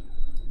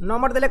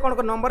नंबर देले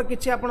कौन नंबर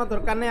किसी आप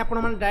दरकार नहीं आप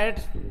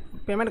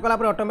डायरेक्ट पेमेंट कला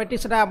ऑटोमेटिक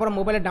से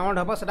मोबाइल डाउनलोड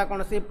हम से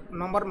कौन सी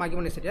नंबर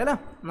मागबनी से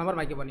नंबर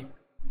मागबनी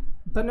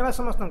धन्यवाद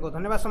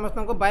समस्त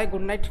को बाय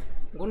गुड नाइट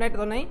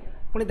तो नहीं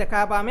पुणी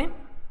देखा आम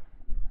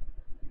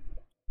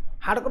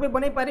हार्ड कॉपी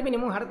बन पारि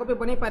मुझे हार्ड कॉपी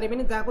बन पारि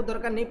जहाँ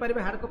दरकार नहीं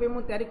पारे हार्ड कॉपी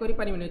मुझे तैयारी करि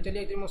पारिबिनी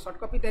चलिए मुझे शॉर्ट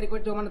कॉपी तैयारी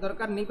कर जो मैंने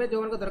दरकार नहीं पे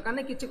जो दरकार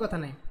नहीं किसी कथा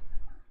नहीं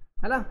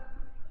है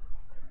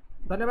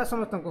धन्यवाद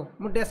समस्त को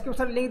मुझे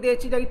डिस्क्रिप्शन लिंक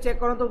देछि जाकि चेक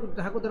करूँ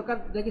जहाँ को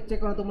दरकार जाकि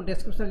चेक करूँ मुझे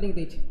डिस्क्रिप्शन लिंक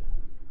देछि।